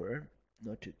 However,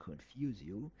 not to confuse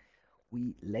you,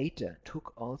 we later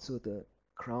took also the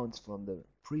crowns from the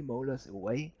premolars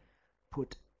away,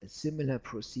 put a similar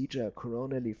procedure, a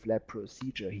coronally flap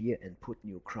procedure here, and put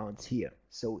new crowns here.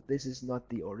 So this is not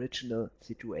the original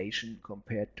situation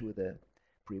compared to the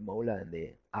premolar and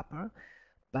the upper,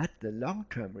 but the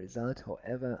long-term result,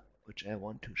 however, which I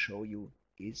want to show you,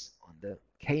 is on the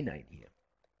canine here.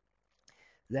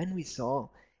 Then we saw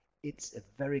it's a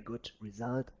very good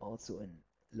result also in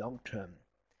long-term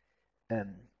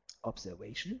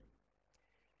observation.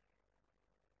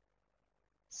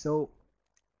 So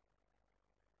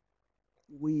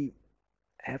we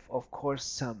have, of course,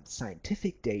 some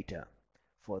scientific data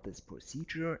for this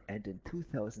procedure, and in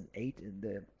 2008 in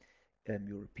the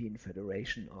European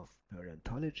Federation of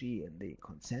Periodontology, in the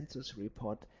consensus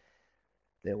report,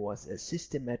 there was a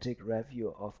systematic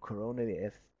review of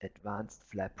coronally advanced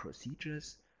flap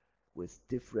procedures with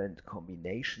different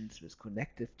combinations with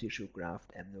connective tissue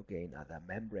graft, Emdogain, other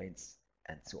membranes,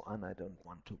 and so on. I don't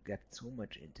want to get so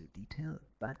much into detail,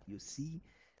 but you see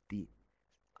the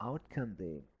outcome,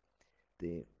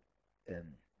 the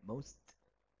most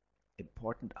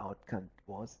important outcome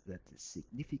was that the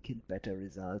significant better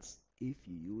results if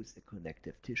you use a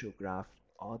connective tissue graft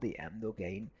or the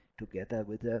Emdogain together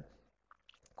with a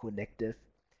connective,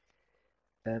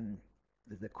 the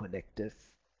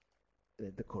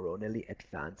coronally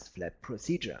advanced flap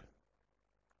procedure.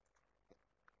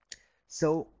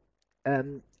 So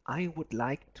I would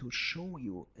like to show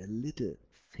you a little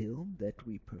film that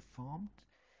we performed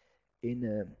in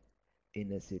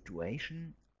a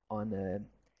situation on in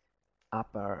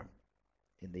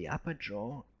the upper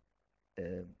jaw,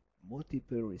 a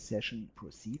multiple recession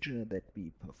procedure that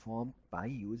we performed by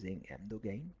using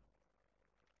Emdogain.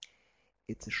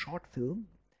 It's a short film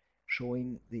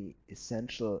showing the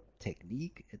essential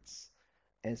technique. It's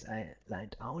as I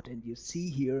lined out, and you see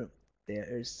here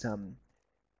there is some,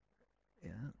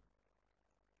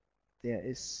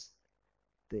 there's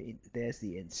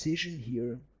the incision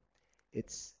here.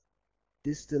 It's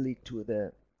distally to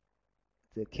the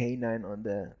canine on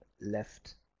the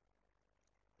left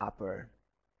upper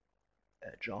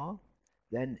jaw.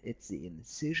 Then it's the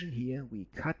incision here. We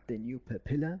cut the new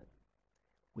papilla.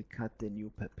 We cut the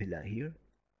new papilla here.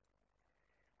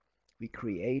 We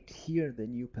create here the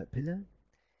new papilla.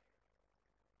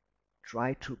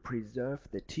 Try to preserve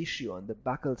the tissue on the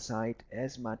buccal side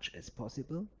as much as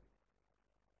possible,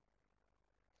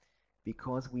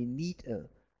 because we need a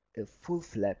a full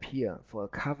flap here for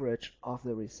coverage of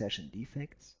the recession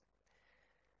defects.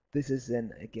 This is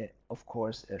then again, of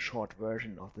course, a short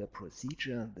version of the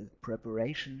procedure, the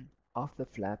preparation of the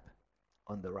flap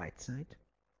on the right side.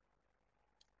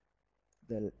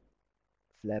 The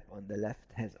flap on the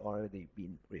left has already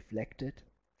been reflected.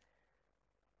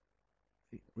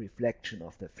 Reflection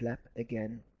of the flap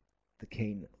again, the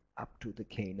cane up to the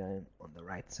canine on the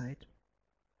right side.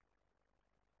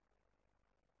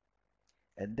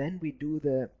 And then we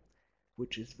do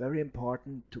which is very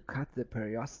important, to cut the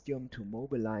periosteum to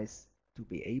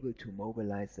be able to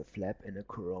mobilize the flap in a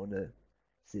coronal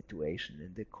situation,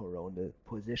 in the coronal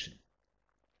position.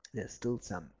 There's still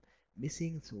some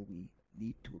missing, so we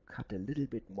need to cut a little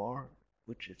bit more,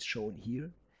 which is shown here.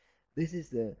 This is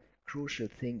the crucial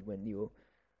thing when you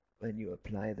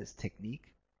apply this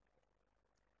technique.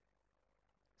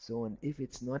 So, and if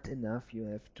it's not enough, you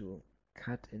have to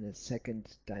cut in a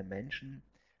second dimension,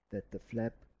 that the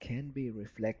flap can be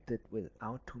reflected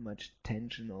without too much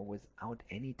tension or without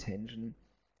any tension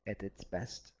at its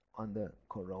best on the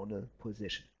coronal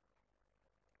position.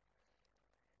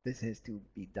 This has to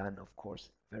be done, of course,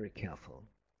 very careful.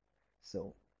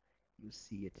 So you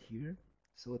see it here.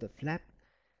 So the flap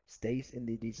stays in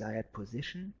the desired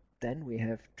position. Then we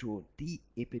have to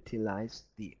de-epithelize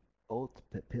the old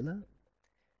papilla,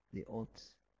 the old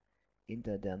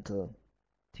interdental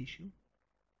tissue.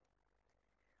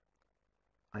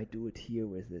 I do it here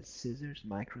with the scissors,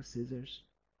 micro scissors.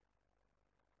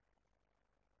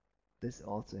 This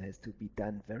also has to be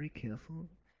done very careful,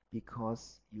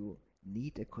 because you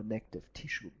need a connective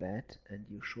tissue bed and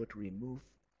you should remove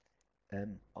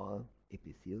all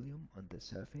epithelium on the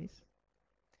surface.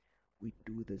 We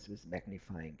do this with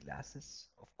magnifying glasses,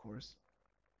 of course.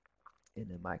 In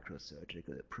a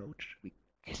microsurgical approach, we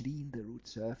clean the root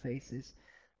surfaces.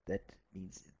 That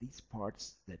means these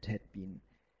parts that had been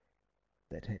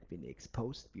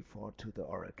exposed before to the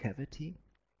oral cavity.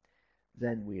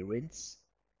 Then we rinse.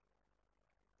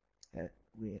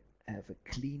 We have a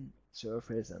clean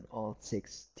surface on all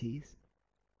 6 teeth.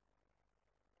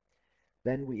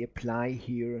 Then we apply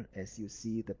here, as you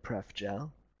see, the pref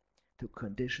gel to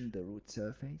condition the root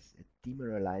surface. It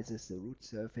demineralizes the root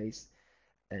surface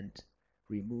and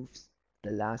removes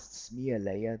the last smear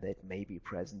layer that may be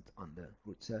present on the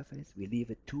root surface. We leave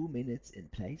it 2 minutes in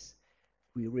place.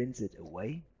 We rinse it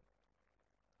away.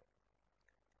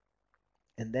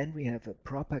 And then we have a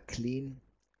proper clean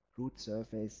root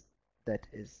surface that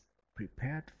is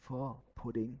prepared for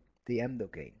putting the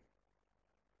Emdogain.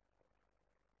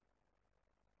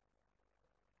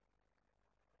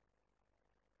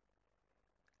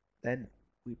 Then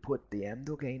we put the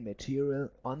Emdogain material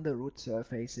on the root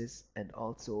surfaces and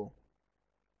also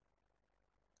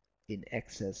in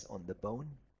excess on the bone.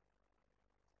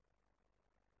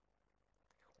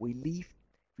 We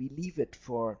leave it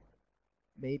for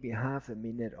maybe half a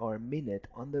minute or a minute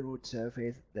on the root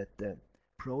surface, that the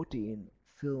protein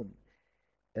film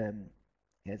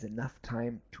has enough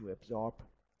time to absorb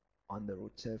on the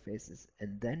root surfaces,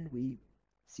 and then we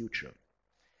suture.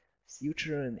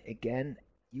 Suture, and again,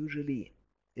 usually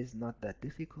is not that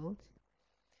difficult.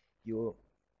 You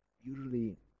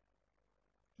usually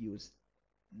use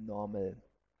normal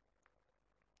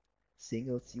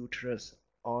single sutures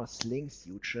or sling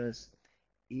sutures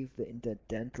if the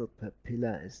interdental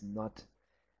papilla is not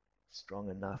strong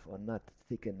enough or not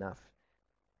thick enough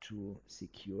to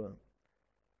secure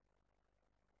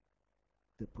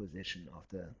the position of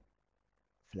the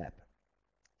flap.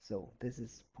 So this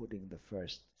is putting the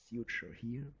first suture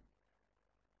here.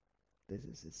 This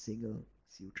is a single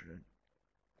suture.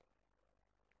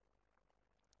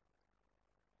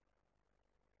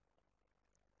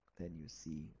 Then you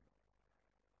see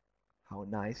how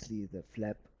nicely the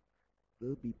flap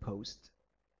will be posed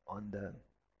on the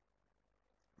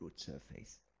root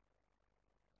surface.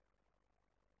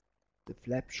 The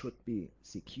flap should be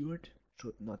secured,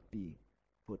 should not be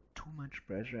put too much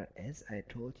pressure. As I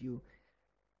told you,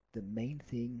 the main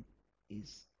thing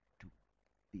is to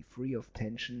be free of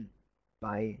tension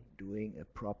by doing a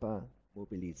proper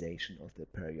mobilization of the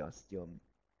periosteum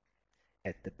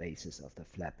at the basis of the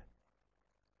flap.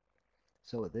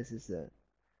 So this is the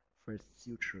first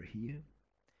suture here,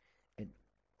 and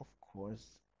of course,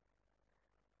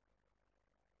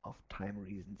 of time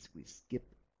reasons, we skip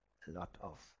a lot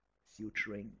of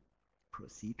suturing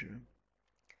procedure.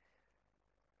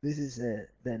 This is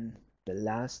then the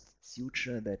last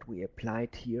suture that we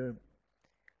applied here,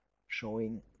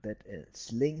 showing that a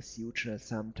sling suture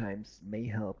sometimes may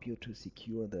help you to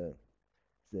secure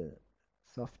the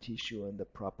soft tissue in the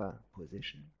proper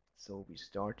position. So we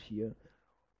start here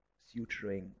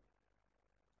suturing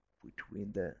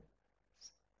between the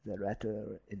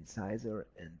lateral incisor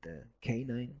and the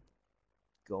canine,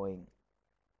 going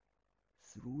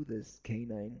through this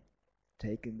canine,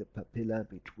 taking the papilla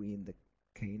between the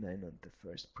canine and the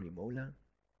first premolar,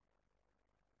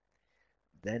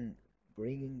 then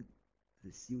bringing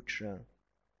the suture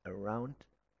around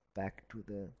back to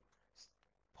the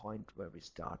point where we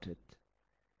started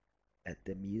at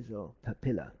the mesial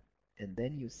papilla. And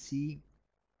then you see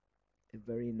a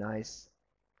very nice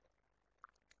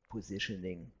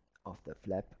positioning of the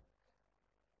flap.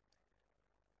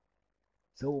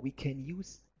 So we can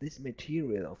use this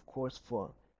material, of course,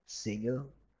 for single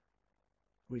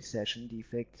recession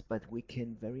defects, but we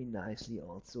can very nicely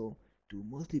also do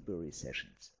multiple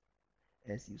recessions.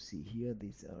 As you see here,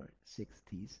 these are 6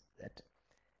 teeth that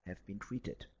have been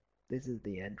treated. This is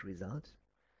the end result.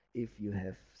 If you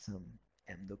have some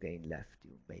Emdogain left,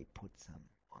 you may put some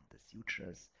on the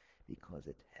sutures because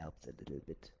it helps a little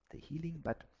bit the healing,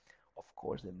 but of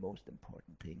course the most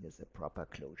important thing is a proper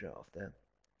closure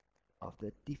of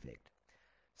the defect.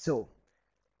 So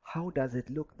how does it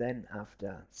look then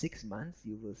after 6 months?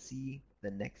 You will see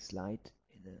the next slide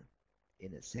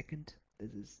in a second.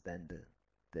 This is then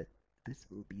this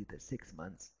will be the 6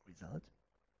 months result.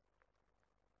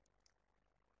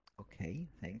 Okay,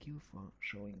 thank you for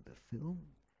showing the film.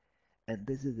 And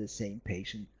this is the same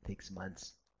patient 6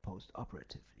 months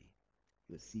post-operatively.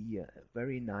 You see a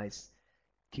very nice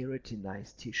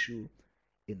keratinized tissue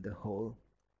in the whole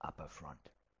upper front.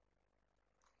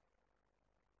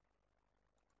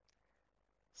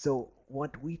 So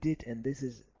what we did, and this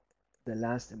is the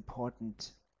last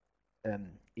important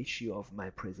issue of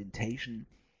my presentation,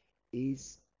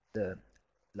 is the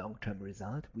long-term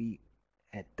result. We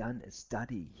had done a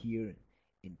study here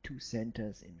in 2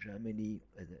 centers in Germany,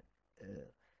 a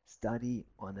study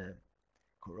on a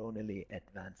coronally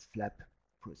advanced flap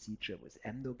procedure with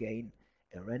Emdogain,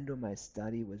 a randomized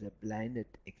study with a blinded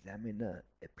examiner,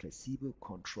 a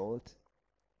placebo-controlled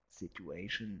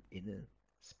situation in a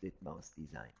split mouth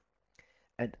design.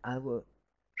 And I will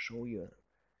show you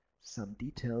some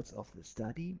details of the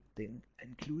study. The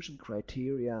inclusion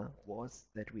criteria was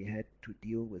that we had to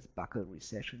deal with buccal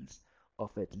recessions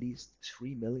of at least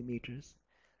 3 millimeters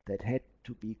that had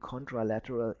to be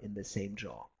contralateral in the same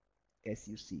jaw. As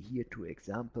you see here, 2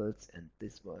 examples, and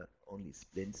these were only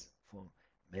splints for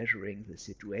measuring the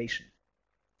situation.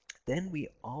 Then we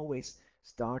always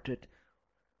started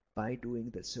by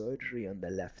doing the surgery on the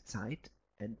left side,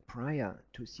 and prior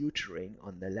to suturing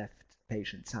on the left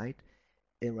patient side,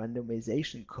 a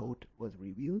randomization code was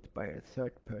revealed by a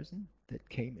third person that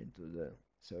came into the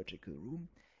surgical room,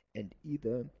 and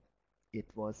either it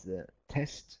was the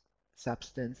test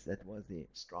substance that was the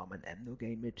Straumann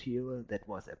Emdogain material that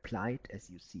was applied, as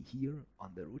you see here,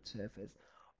 on the root surface,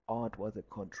 or it was a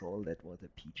control that was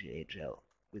a PGA gel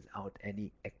without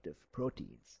any active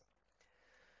proteins.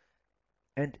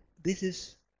 And this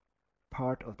is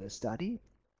part of the study.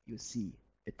 You see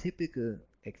a typical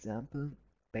example,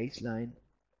 baseline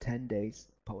 10 days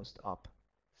post-op,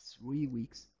 3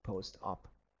 weeks post-op,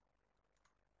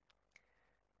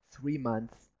 3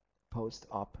 months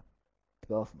post-op,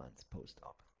 12 months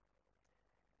post-op.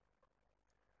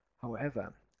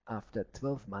 However, after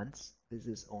 12 months, this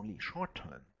is only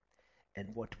short-term.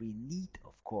 And what we need,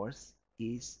 of course,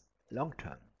 is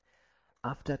long-term.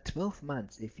 After 12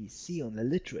 months, if we see on the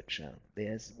literature,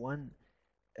 there's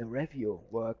a review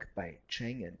work by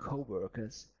Cheng and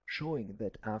co-workers showing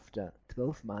that after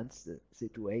 12 months, the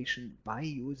situation by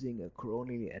using a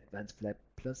coronally advanced flap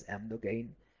plus Emdogain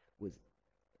with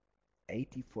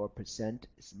 84%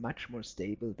 is much more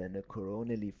stable than a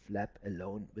coronally flap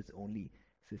alone with only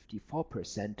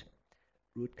 54%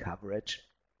 root coverage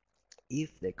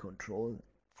if they control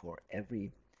for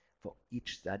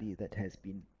each study that has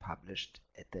been published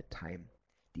at that time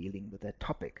dealing with that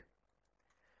topic.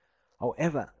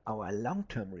 However, our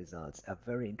long-term results are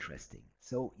very interesting.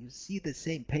 So you see the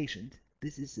same patient.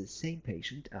 This is the same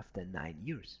patient after 9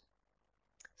 years.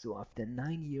 So after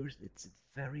 9 years, it's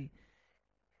very,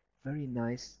 very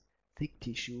nice thick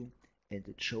tissue, and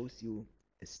it shows you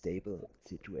a stable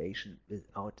situation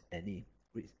without any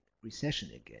recession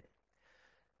again.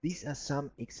 These are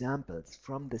some examples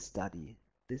from the study.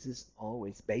 This is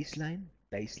always baseline.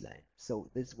 So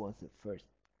this was the first,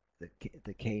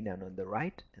 the canine on the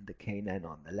right and the canine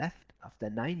on the left.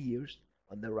 After 9 years,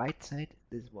 on the right side,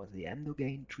 this was the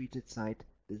Emdogain treated site.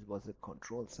 This was a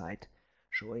control site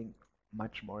showing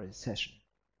much more recession.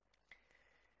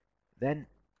 Then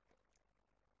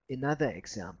another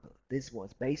example. This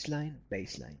was baseline.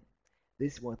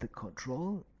 This was the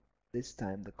control. This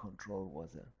time the control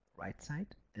was a right side,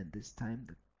 and this time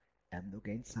the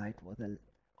Emdogain side was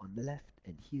on the left.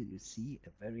 And here you see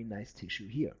a very nice tissue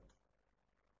here.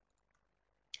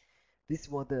 This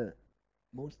was the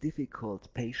most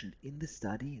difficult patient in the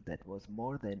study. That was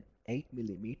more than 8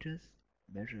 millimeters,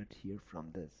 measured here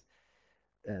from this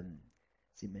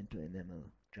cemento-enamel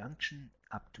junction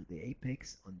up to the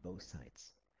apex on both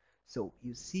sides. So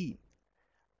you see,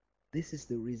 this is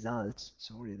the result.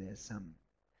 Sorry, there's some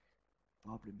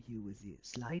problem here with the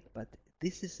slide, but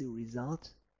this is the result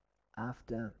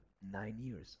after 9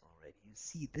 years already. You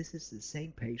see, this is the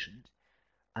same patient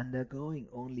undergoing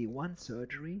only one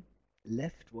surgery.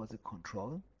 Left was a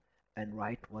control and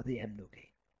right was the Emdogain.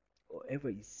 However,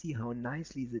 you see how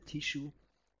nicely the tissue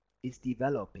is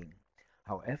developing.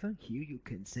 However, here you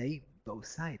can say both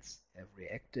sides have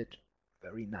reacted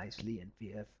very nicely and we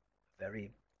have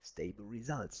very stable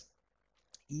results,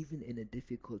 even in a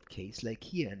difficult case like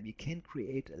here. And we can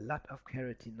create a lot of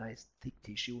keratinized thick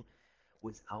tissue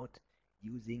without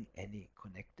using any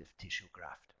connective tissue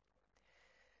graft.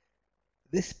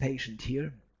 This patient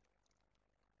here,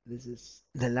 this is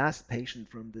the last patient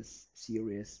from this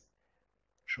series,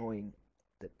 showing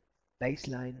the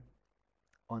baseline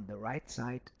on the right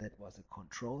side. That was a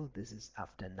control. This is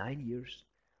after 9 years.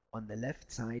 On the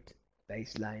left side,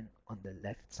 baseline on the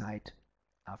left side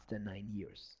after 9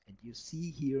 years. And you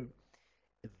see here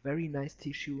a very nice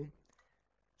tissue.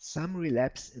 Some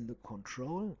relapse in the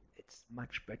control. It's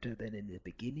much better than in the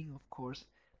beginning, of course,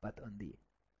 but on the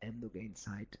Emdogain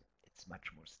side, it's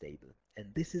much more stable.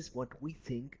 And this is what we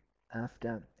think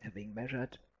after having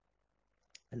measured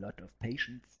a lot of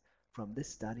patients from this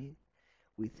study.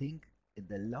 We think in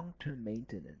the long-term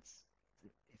maintenance,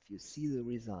 if you see the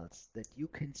results, that you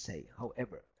can say,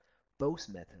 however, both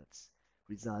methods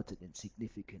resulted in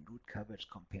significant root coverage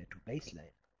compared to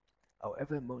baseline.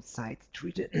 However, most sites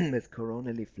treated with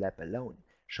coronally flap alone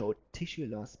showed tissue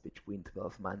loss between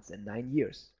 12 months and 9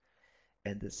 years.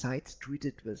 And the sites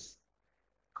treated with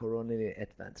coronally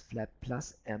advanced flap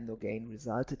plus Emdogain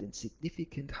resulted in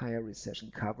significant higher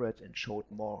recession coverage and showed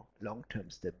more long-term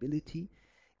stability,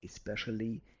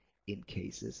 especially in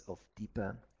cases of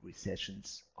deeper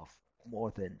recessions of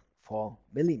more than 4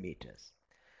 millimeters.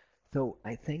 So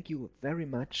I thank you very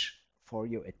much for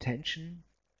your attention,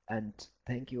 and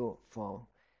thank you for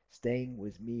staying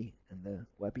with me in the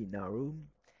webinar room.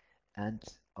 And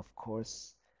of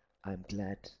course, I'm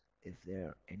glad if there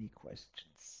are any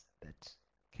questions that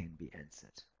can be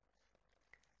answered.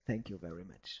 Thank you very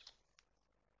much.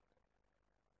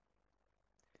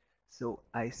 So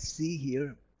I see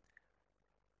here,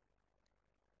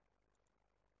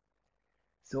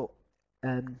 so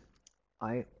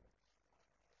I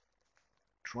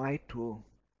try to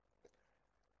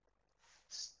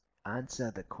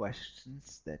answer the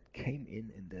questions that came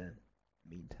in the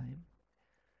meantime.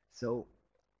 So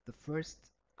the first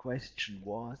question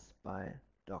was by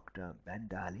Dr.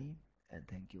 Bandali, and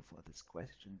thank you for this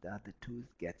question, that the tooth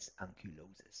gets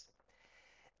ankylosis.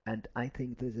 And I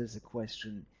think this is a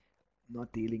question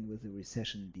not dealing with the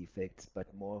recession defects,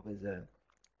 but more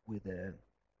with the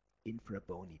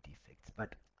intrabony defects.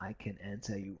 But I can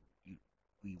answer you,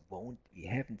 we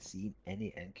haven't seen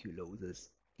any ankylosis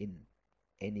in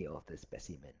any of the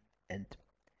specimen, and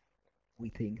we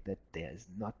think that there is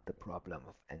not the problem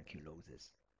of ankylosis.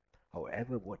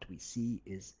 However, what we see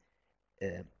is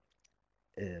a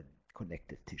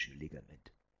connective tissue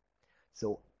ligament.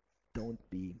 So don't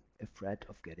be afraid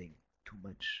of getting too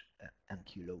much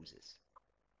ankylosis.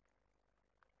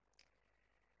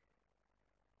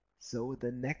 So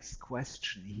the next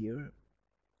question here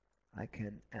I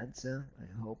can answer,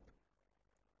 I hope.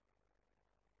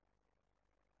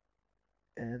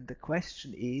 And the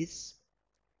question is,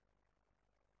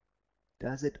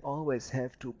 does it always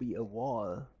have to be a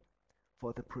wall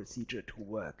for the procedure to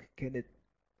work? Can it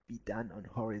be done on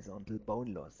horizontal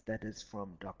bone loss? That is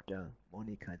from Dr.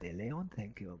 Monica De Leon.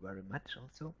 Thank you very much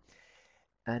also.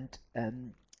 And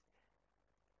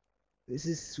this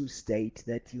is to state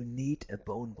that you need a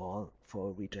bone wall for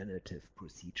a regenerative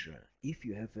procedure. If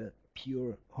you have a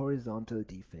pure horizontal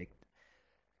defect,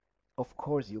 of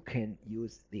course you can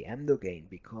use the Emdogain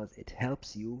because it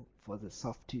helps you for the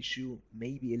soft tissue,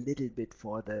 maybe a little bit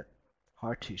for the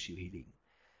hard tissue healing.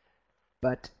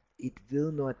 But it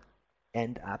will not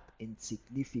end up in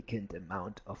significant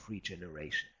amount of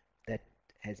regeneration. That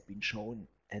has been shown,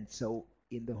 and so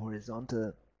in the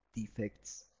horizontal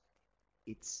defects,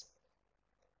 it's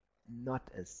not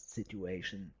a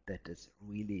situation that is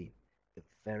really a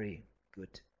very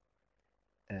good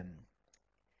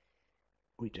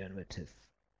regenerative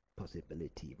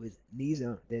possibility. With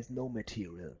neither, there's no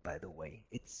material, by the way.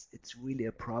 It's really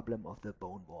a problem of the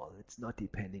bone wall. It's not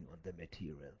depending on the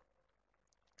material.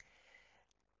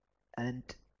 And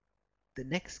the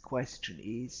next question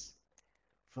is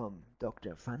from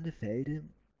Dr. van de Velde.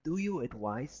 Do you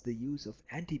advise the use of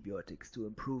antibiotics to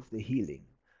improve the healing?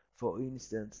 For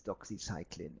instance,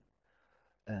 doxycycline,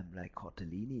 like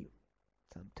Cortellini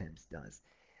sometimes does.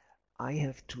 I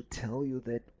have to tell you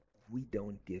that we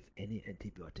don't give any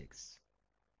antibiotics.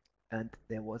 And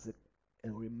there was a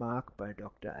remark by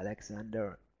Dr.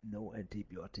 Alexander, no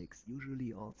antibiotics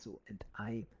usually also, and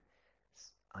I'm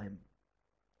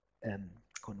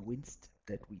convinced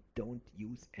that we don't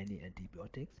use any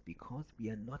antibiotics because we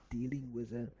are not dealing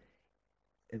with an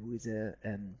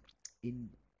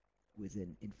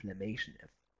inflammation,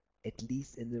 at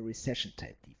least in the recession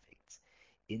type defects.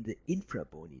 In the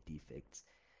intrabony defects,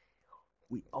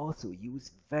 we also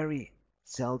use very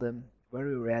seldom,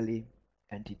 very rarely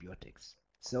antibiotics.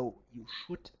 So you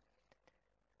should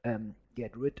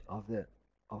get rid of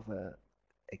a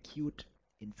acute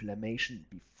inflammation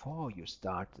before you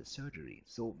start the surgery.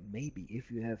 So maybe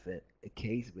if you have a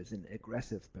case with an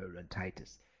aggressive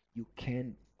periodontitis, you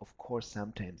can of course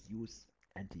sometimes use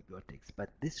antibiotics, but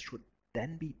this should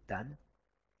then be done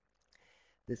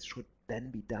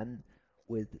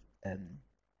with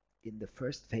in the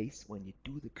first phase when you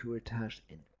do the curettage,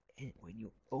 and when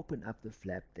you open up the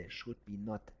flap, there should be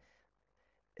not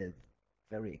a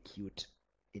very acute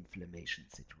inflammation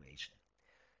situation.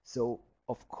 So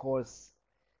of course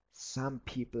some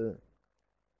people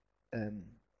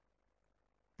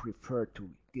prefer to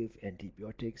give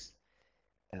antibiotics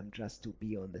just to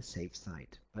be on the safe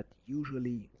side, but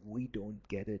usually we don't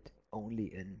get it,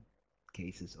 only in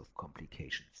cases of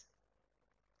complications.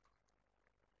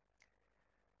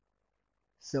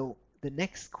 So the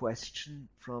next question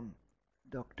from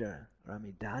Dr.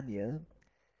 Rami Daniel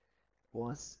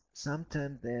was,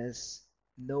 sometimes there's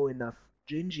no enough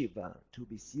gingiva to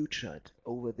be sutured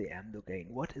over the Emdogain.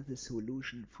 What is the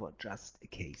solution for just a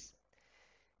case?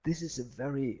 This is a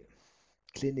very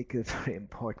clinical, very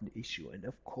important issue, and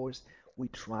of course we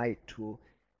try to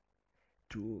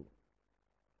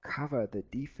cover the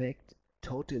defect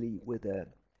totally with a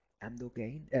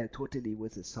Emdogain, totally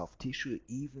with a soft tissue,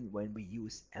 even when we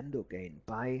use Emdogain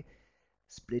by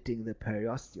splitting the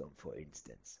periosteum, for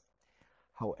instance.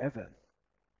 However,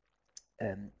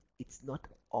 it's not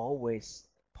always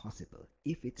possible.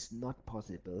 If it's not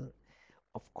possible,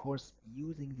 of course,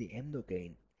 using the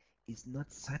Emdogain is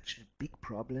not such a big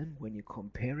problem when you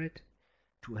compare it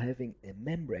to having a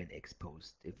membrane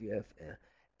exposed. If you have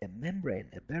a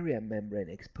membrane, a barrier membrane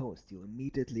exposed, you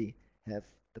immediately have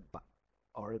the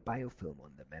oral biofilm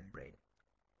on the membrane.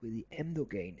 With the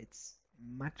Emdogain, it's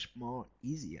much more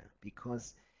easier,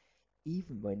 because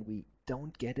even when we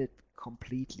don't get it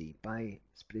completely by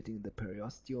splitting the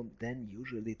periosteum, then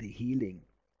usually the healing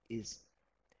is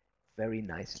very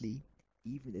nicely,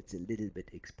 even it's a little bit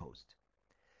exposed.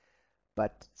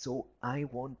 But so I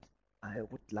would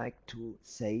like to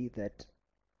say that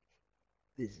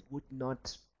this would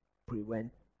not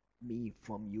prevent me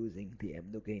from using the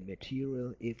Emdogain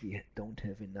material if we don't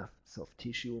have enough soft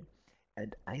tissue,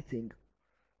 and I think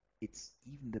it's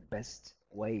even the best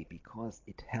way because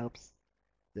it helps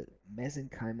the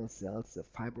mesenchymal cells, the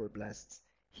fibroblasts,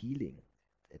 healing.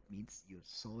 That means you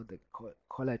saw the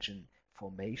collagen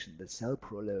formation, the cell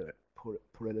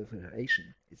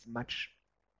proliferation is much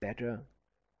better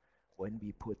when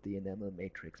we put the enamel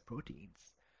matrix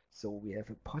proteins. So we have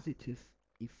a positive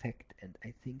effect, and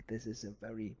I think this is a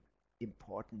very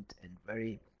important and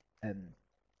very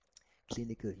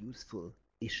clinical useful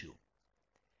issue.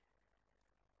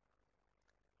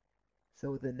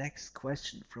 So the next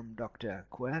question from Dr.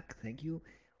 Quirk, thank you.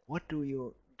 What do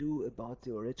you do about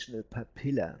the original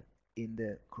papilla in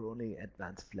the coronally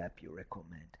advanced flap you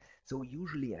recommend? So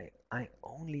usually I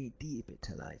only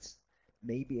deepitalize.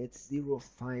 Maybe it's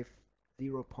 0.5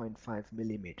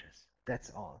 millimeters.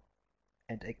 That's all.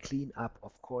 And I clean up,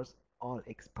 of course, all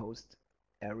exposed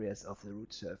areas of the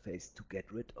root surface to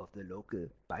get rid of the local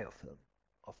biofilm,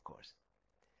 of course.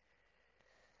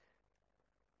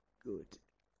 Good.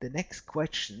 The next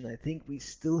question, I think we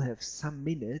still have some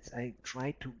minutes. I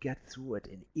try to get through it,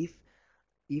 and if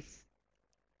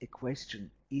a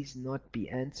question is not be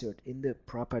answered in the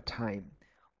proper time,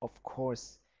 of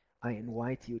course, I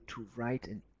invite you to write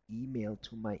an email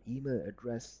to my email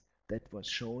address that was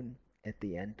shown at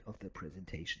the end of the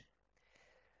presentation.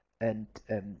 And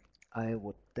I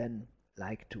would then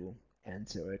like to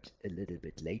answer it a little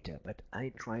bit later, but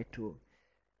I try to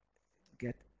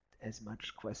get as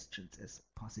much questions as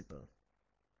possible.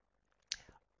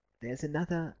 There's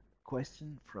another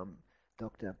question from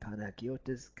Dr.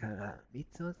 Panagiotis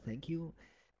Karamitsos. Thank you.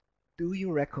 Do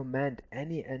you recommend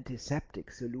any antiseptic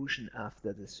solution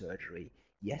after the surgery?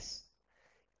 Yes,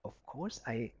 of course.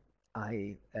 I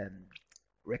I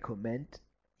recommend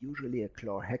usually a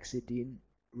chlorhexidine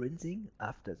rinsing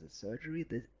after the surgery.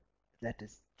 That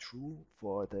is true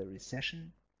for the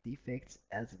recession defects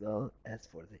as well as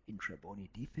for the intrabony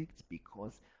defects,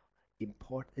 because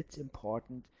it's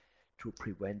important to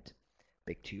prevent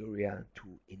bacteria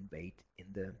to invade in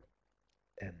the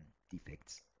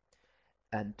defects.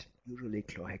 And usually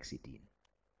chlorhexidine,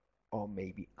 or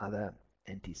maybe other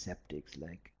antiseptics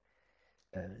like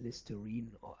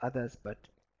Listerine or others, but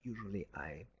usually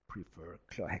I prefer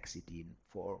chlorhexidine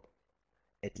for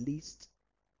at least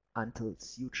until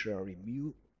suture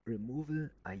removal.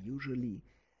 I usually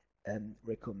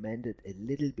recommend it a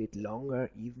little bit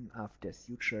longer, even after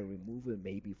suture removal,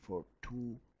 maybe for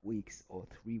 2 weeks or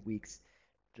 3 weeks,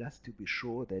 just to be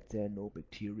sure that there are no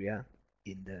bacteria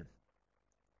in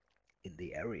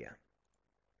the area.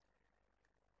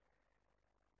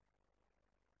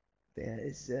 There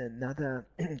is another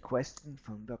question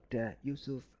from Dr.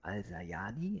 Yusuf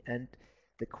Al-Zayani, and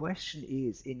the question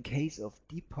is, in case of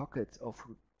deep pockets of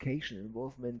furcation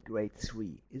involvement grade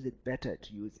 3, is it better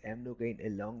to use Emdogain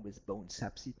along with bone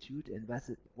substitute, and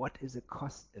what is the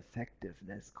cost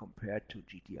effectiveness compared to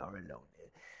GTR alone?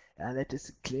 That is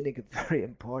a clinical very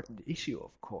important issue,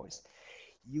 of course.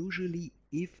 Usually,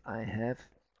 if I have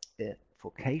a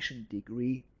furcation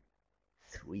degree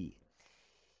 3,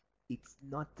 it's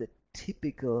not the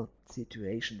typical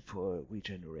situation for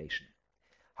regeneration.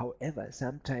 However,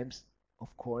 sometimes,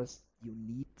 of course, you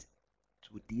need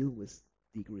to deal with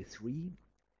degree 3,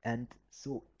 and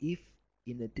so if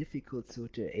in a difficult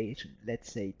situation,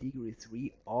 let's say degree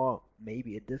 3, or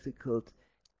maybe a difficult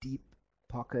deep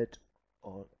pocket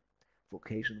or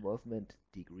furcation involvement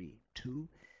degree 2,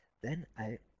 then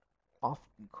I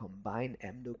often combine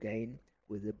Emdogain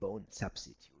with a bone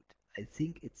substitute. I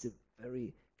think it's a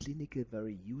very clinical,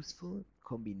 very useful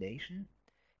combination,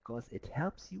 because it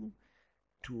helps you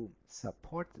to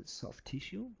support the soft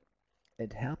tissue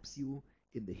and helps you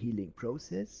in the healing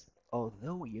process,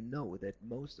 although you know that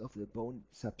most of the bone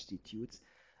substitutes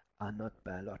are not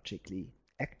biologically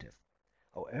active.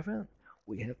 However,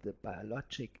 we have the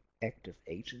biologic active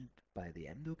agent by the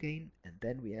Emdogain, and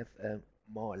then we have a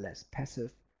more or less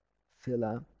passive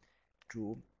filler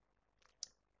to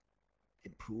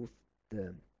improve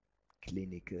the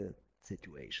clinical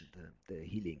situation, the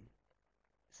healing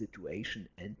situation,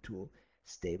 and to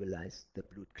stabilize the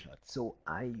blood clot. So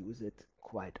I use it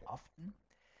quite often,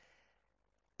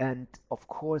 and of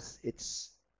course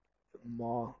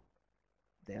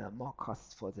there are more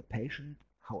costs for the patient.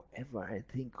 However, I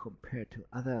think compared to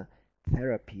other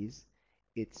therapies,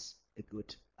 it's a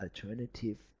good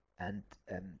alternative, and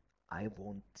I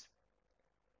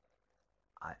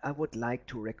would like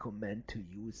to recommend to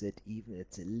use it, even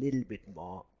it's a little bit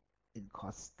more in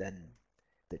cost than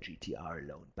the GTR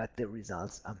alone, but the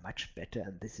results are much better,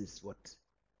 and this is what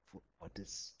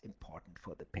is important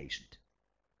for the patient.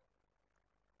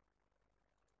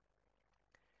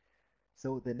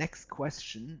 So the next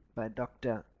question by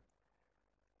Dr.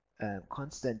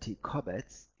 Konstantin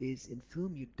Kobets is, in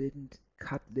film you didn't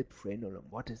cut lip frenulum.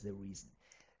 What is the reason?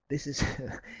 This is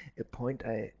a point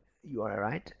you are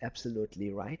right,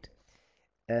 absolutely right.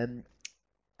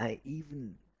 I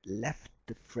even left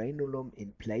the frenulum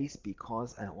in place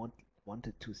because I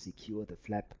wanted to secure the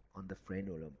flap on the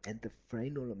frenulum. And the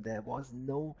frenulum, there was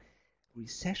no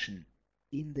recession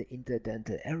in the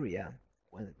interdental area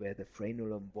where the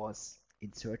frenulum was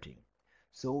inserting.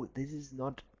 So this is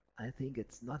not, I think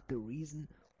it's not the reason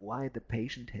why the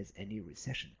patient has any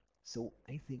recession. So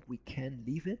I think we can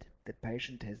leave it. The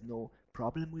patient has no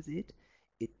problem with it.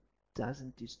 It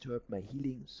doesn't disturb my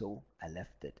healing, so I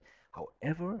left it.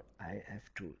 However, I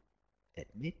have to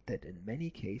admit that in many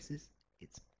cases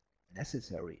it's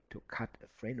necessary to cut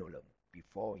a frenulum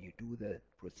before you do the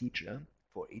procedure.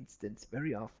 For instance,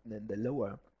 very often in the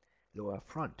lower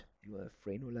front, you have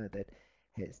frenula that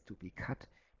has to be cut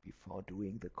before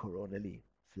doing the coronally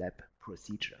flap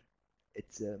procedure.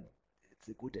 It's a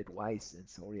good advice, and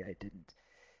sorry I didn't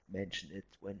mention it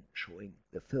when showing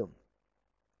the film.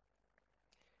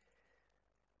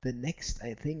 The next,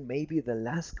 I think maybe the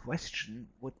last question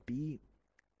would be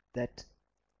that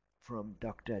from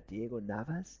Dr. Diego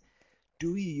Navas.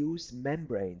 Do you use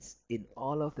membranes in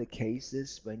all of the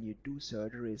cases when you do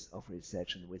surgeries of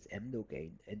resection with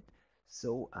Emdogain? And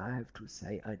so I have to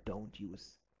say I don't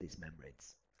use these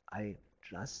membranes. I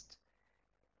just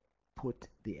put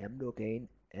the Emdogain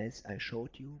as I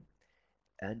showed you,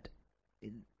 and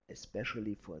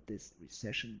especially for this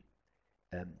recession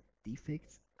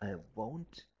defects, I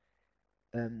won't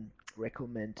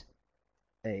recommend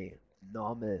a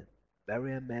normal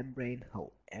barrier membrane.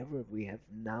 However, we have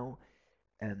now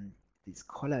these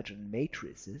collagen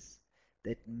matrices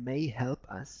that may help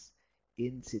us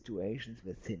in situations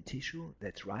with thin tissue.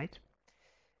 That's right.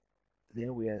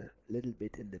 There we are a little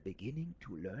bit in the beginning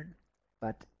to learn,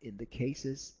 but in the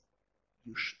cases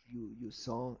you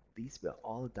saw, these were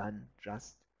all done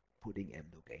just putting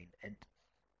Emdogain. And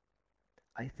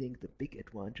I think the big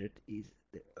advantage is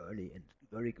the early and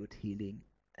very good healing,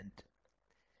 and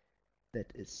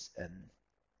that is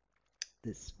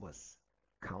this was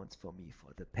counts for me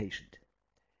for the patient.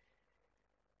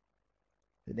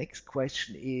 The next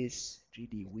question is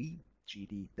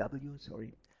GDW,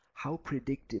 sorry. How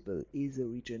predictable is a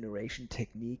regeneration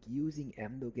technique using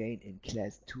Emdogain in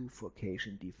class 2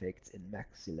 furcation defects in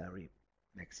maxillary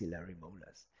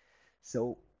molars?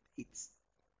 So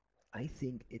I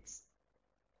think it's,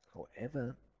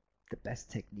 however, the best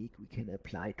technique we can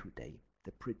apply today.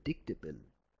 The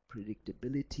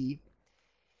predictability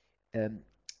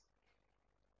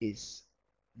is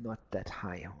not that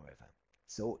high, however.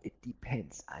 So it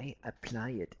depends. I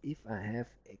apply it if I have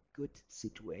a good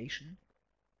situation.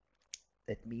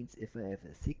 That means if I have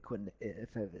a thick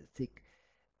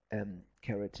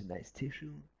keratinized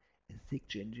tissue, a thick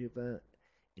gingiva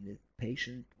in a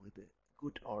patient with a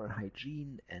good oral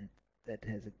hygiene, and that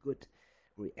has a good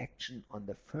reaction on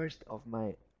the first of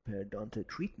my periodontal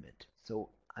treatment. So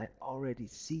I already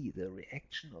see the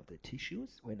reaction of the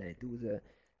tissues when I do the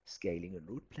scaling and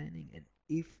root planning, and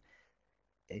if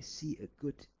I see a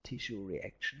good tissue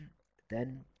reaction,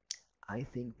 then I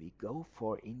think we go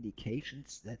for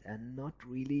indications that are not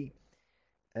really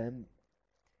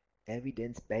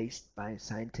evidence-based by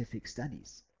scientific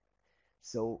studies.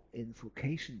 So in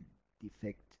furcation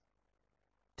defect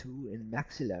 2 in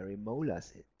maxillary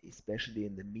molars, especially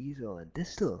in the mesial and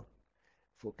distal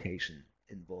furcation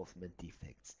involvement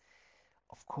defects,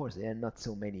 of course there are not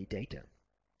so many data.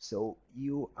 So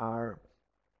you are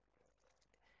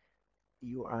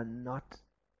not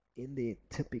in the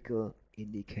typical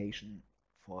indication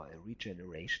for a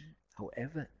regeneration.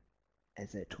 However,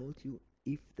 as I told you,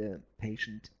 if the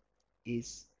patient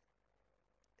is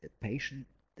a patient,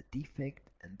 the defect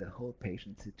and the whole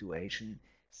patient situation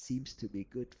seems to be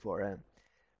good for a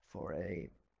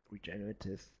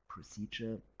regenerative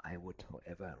procedure, I would,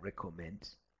 however,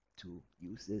 recommend to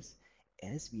use this,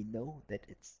 as we know that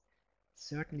it's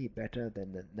certainly better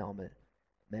than the normal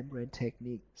membrane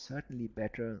technique, certainly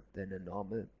better than a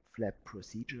normal flap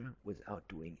procedure without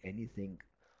doing anything,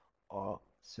 or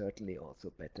certainly also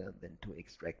better than to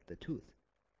extract the tooth.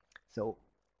 So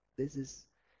this is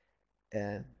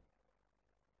a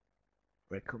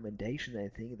recommendation. I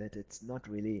think that it's not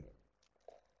really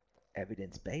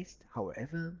evidence-based,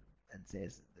 however, and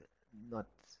there's not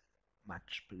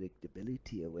much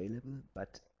predictability available,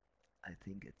 but I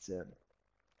think it's a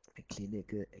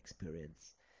clinical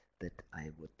experience that I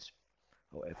would,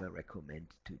 however, recommend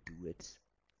to do it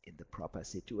in the proper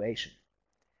situation.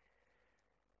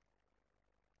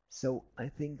 So I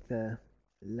think the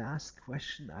last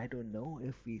question, I don't know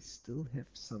if we still have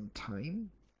some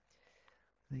time.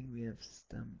 I think we have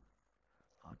some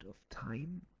out of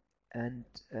time, and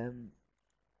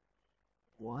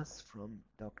was from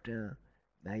Dr.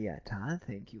 Mayatal.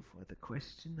 Thank you for the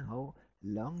question. How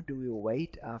long do you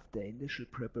wait after initial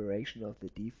preparation of the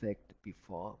defect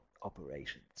before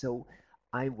operation? So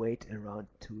I wait around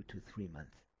 2 to 3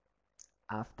 months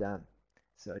after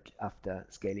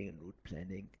scaling and root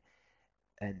planning,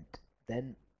 and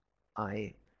then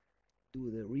I do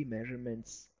the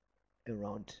remeasurements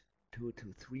around 2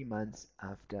 to 3 months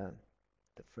after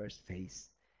the first phase,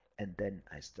 and then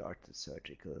I start the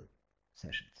surgical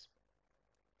sessions.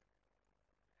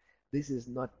 This is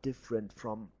not different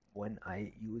from when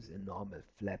I use a normal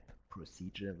flap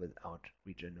procedure without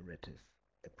regenerative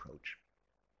approach.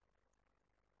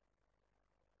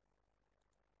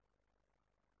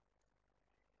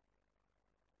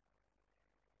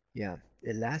 Yeah,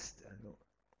 the last, I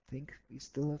think we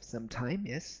still have some time,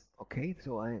 yes? Okay,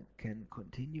 so I can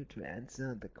continue to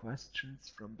answer the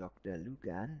questions from Dr.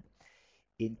 Lugan.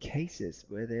 In cases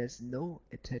where there's no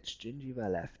attached gingiva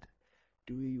left,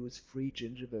 do you use free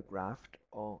gingival graft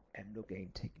or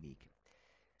Emdogain technique?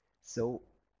 So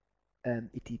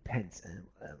it depends,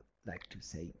 I like to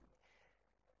say.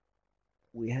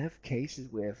 We have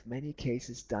many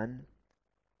cases done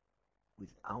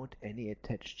without any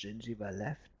attached gingiva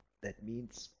left. That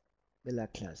means Miller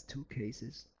class 2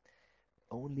 cases,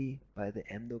 only by the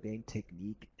Emdogain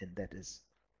technique, and that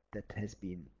has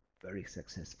been very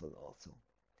successful also.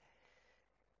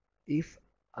 If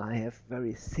I have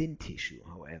very thin tissue,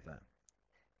 however,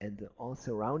 and all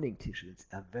surrounding tissues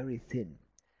are very thin,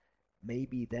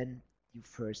 maybe then you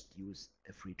first use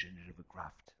a free gingival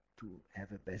graft to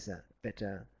have a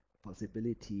better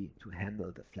possibility to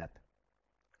handle the flap.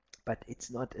 But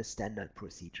it's not a standard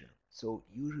procedure. So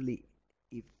usually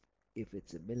if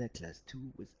it's a Miller class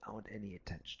 2 without any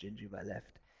attached gingiva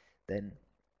left, then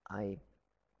I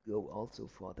go also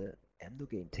for the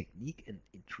Emdogain technique. And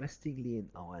interestingly, in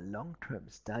our long-term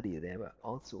study, there were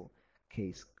also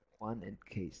case 1 and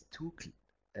case 2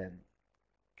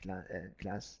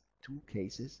 class 2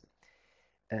 cases.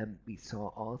 We saw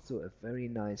also a very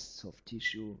nice soft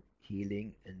tissue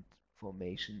healing and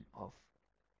formation of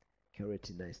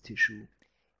keratinized tissue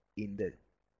in the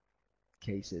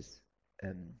cases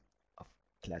of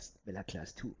Miller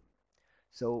class 2.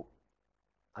 So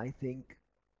I think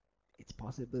it's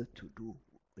possible to do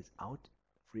without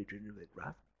free gingival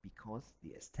graft because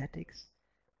the aesthetics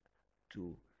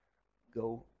to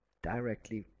go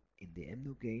directly in the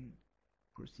Emdogain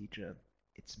procedure,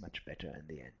 it's much better in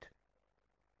the end.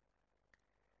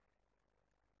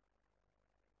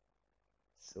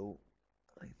 So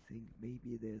I think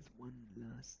maybe there's one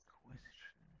last question.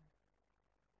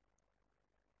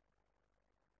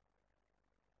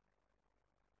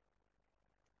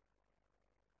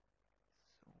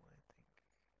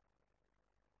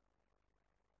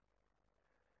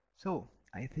 So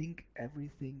I think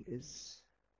everything is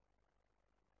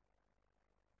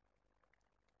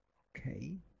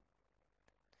okay.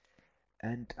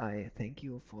 And I thank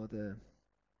you for the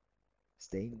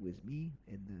staying with me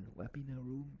in the webinar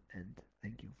room, and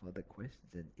thank you for the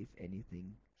questions. And if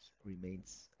anything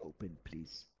remains open,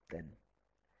 please then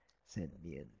send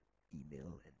me an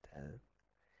email and I'll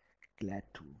glad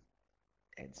to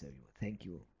answer you. Thank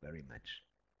you very much.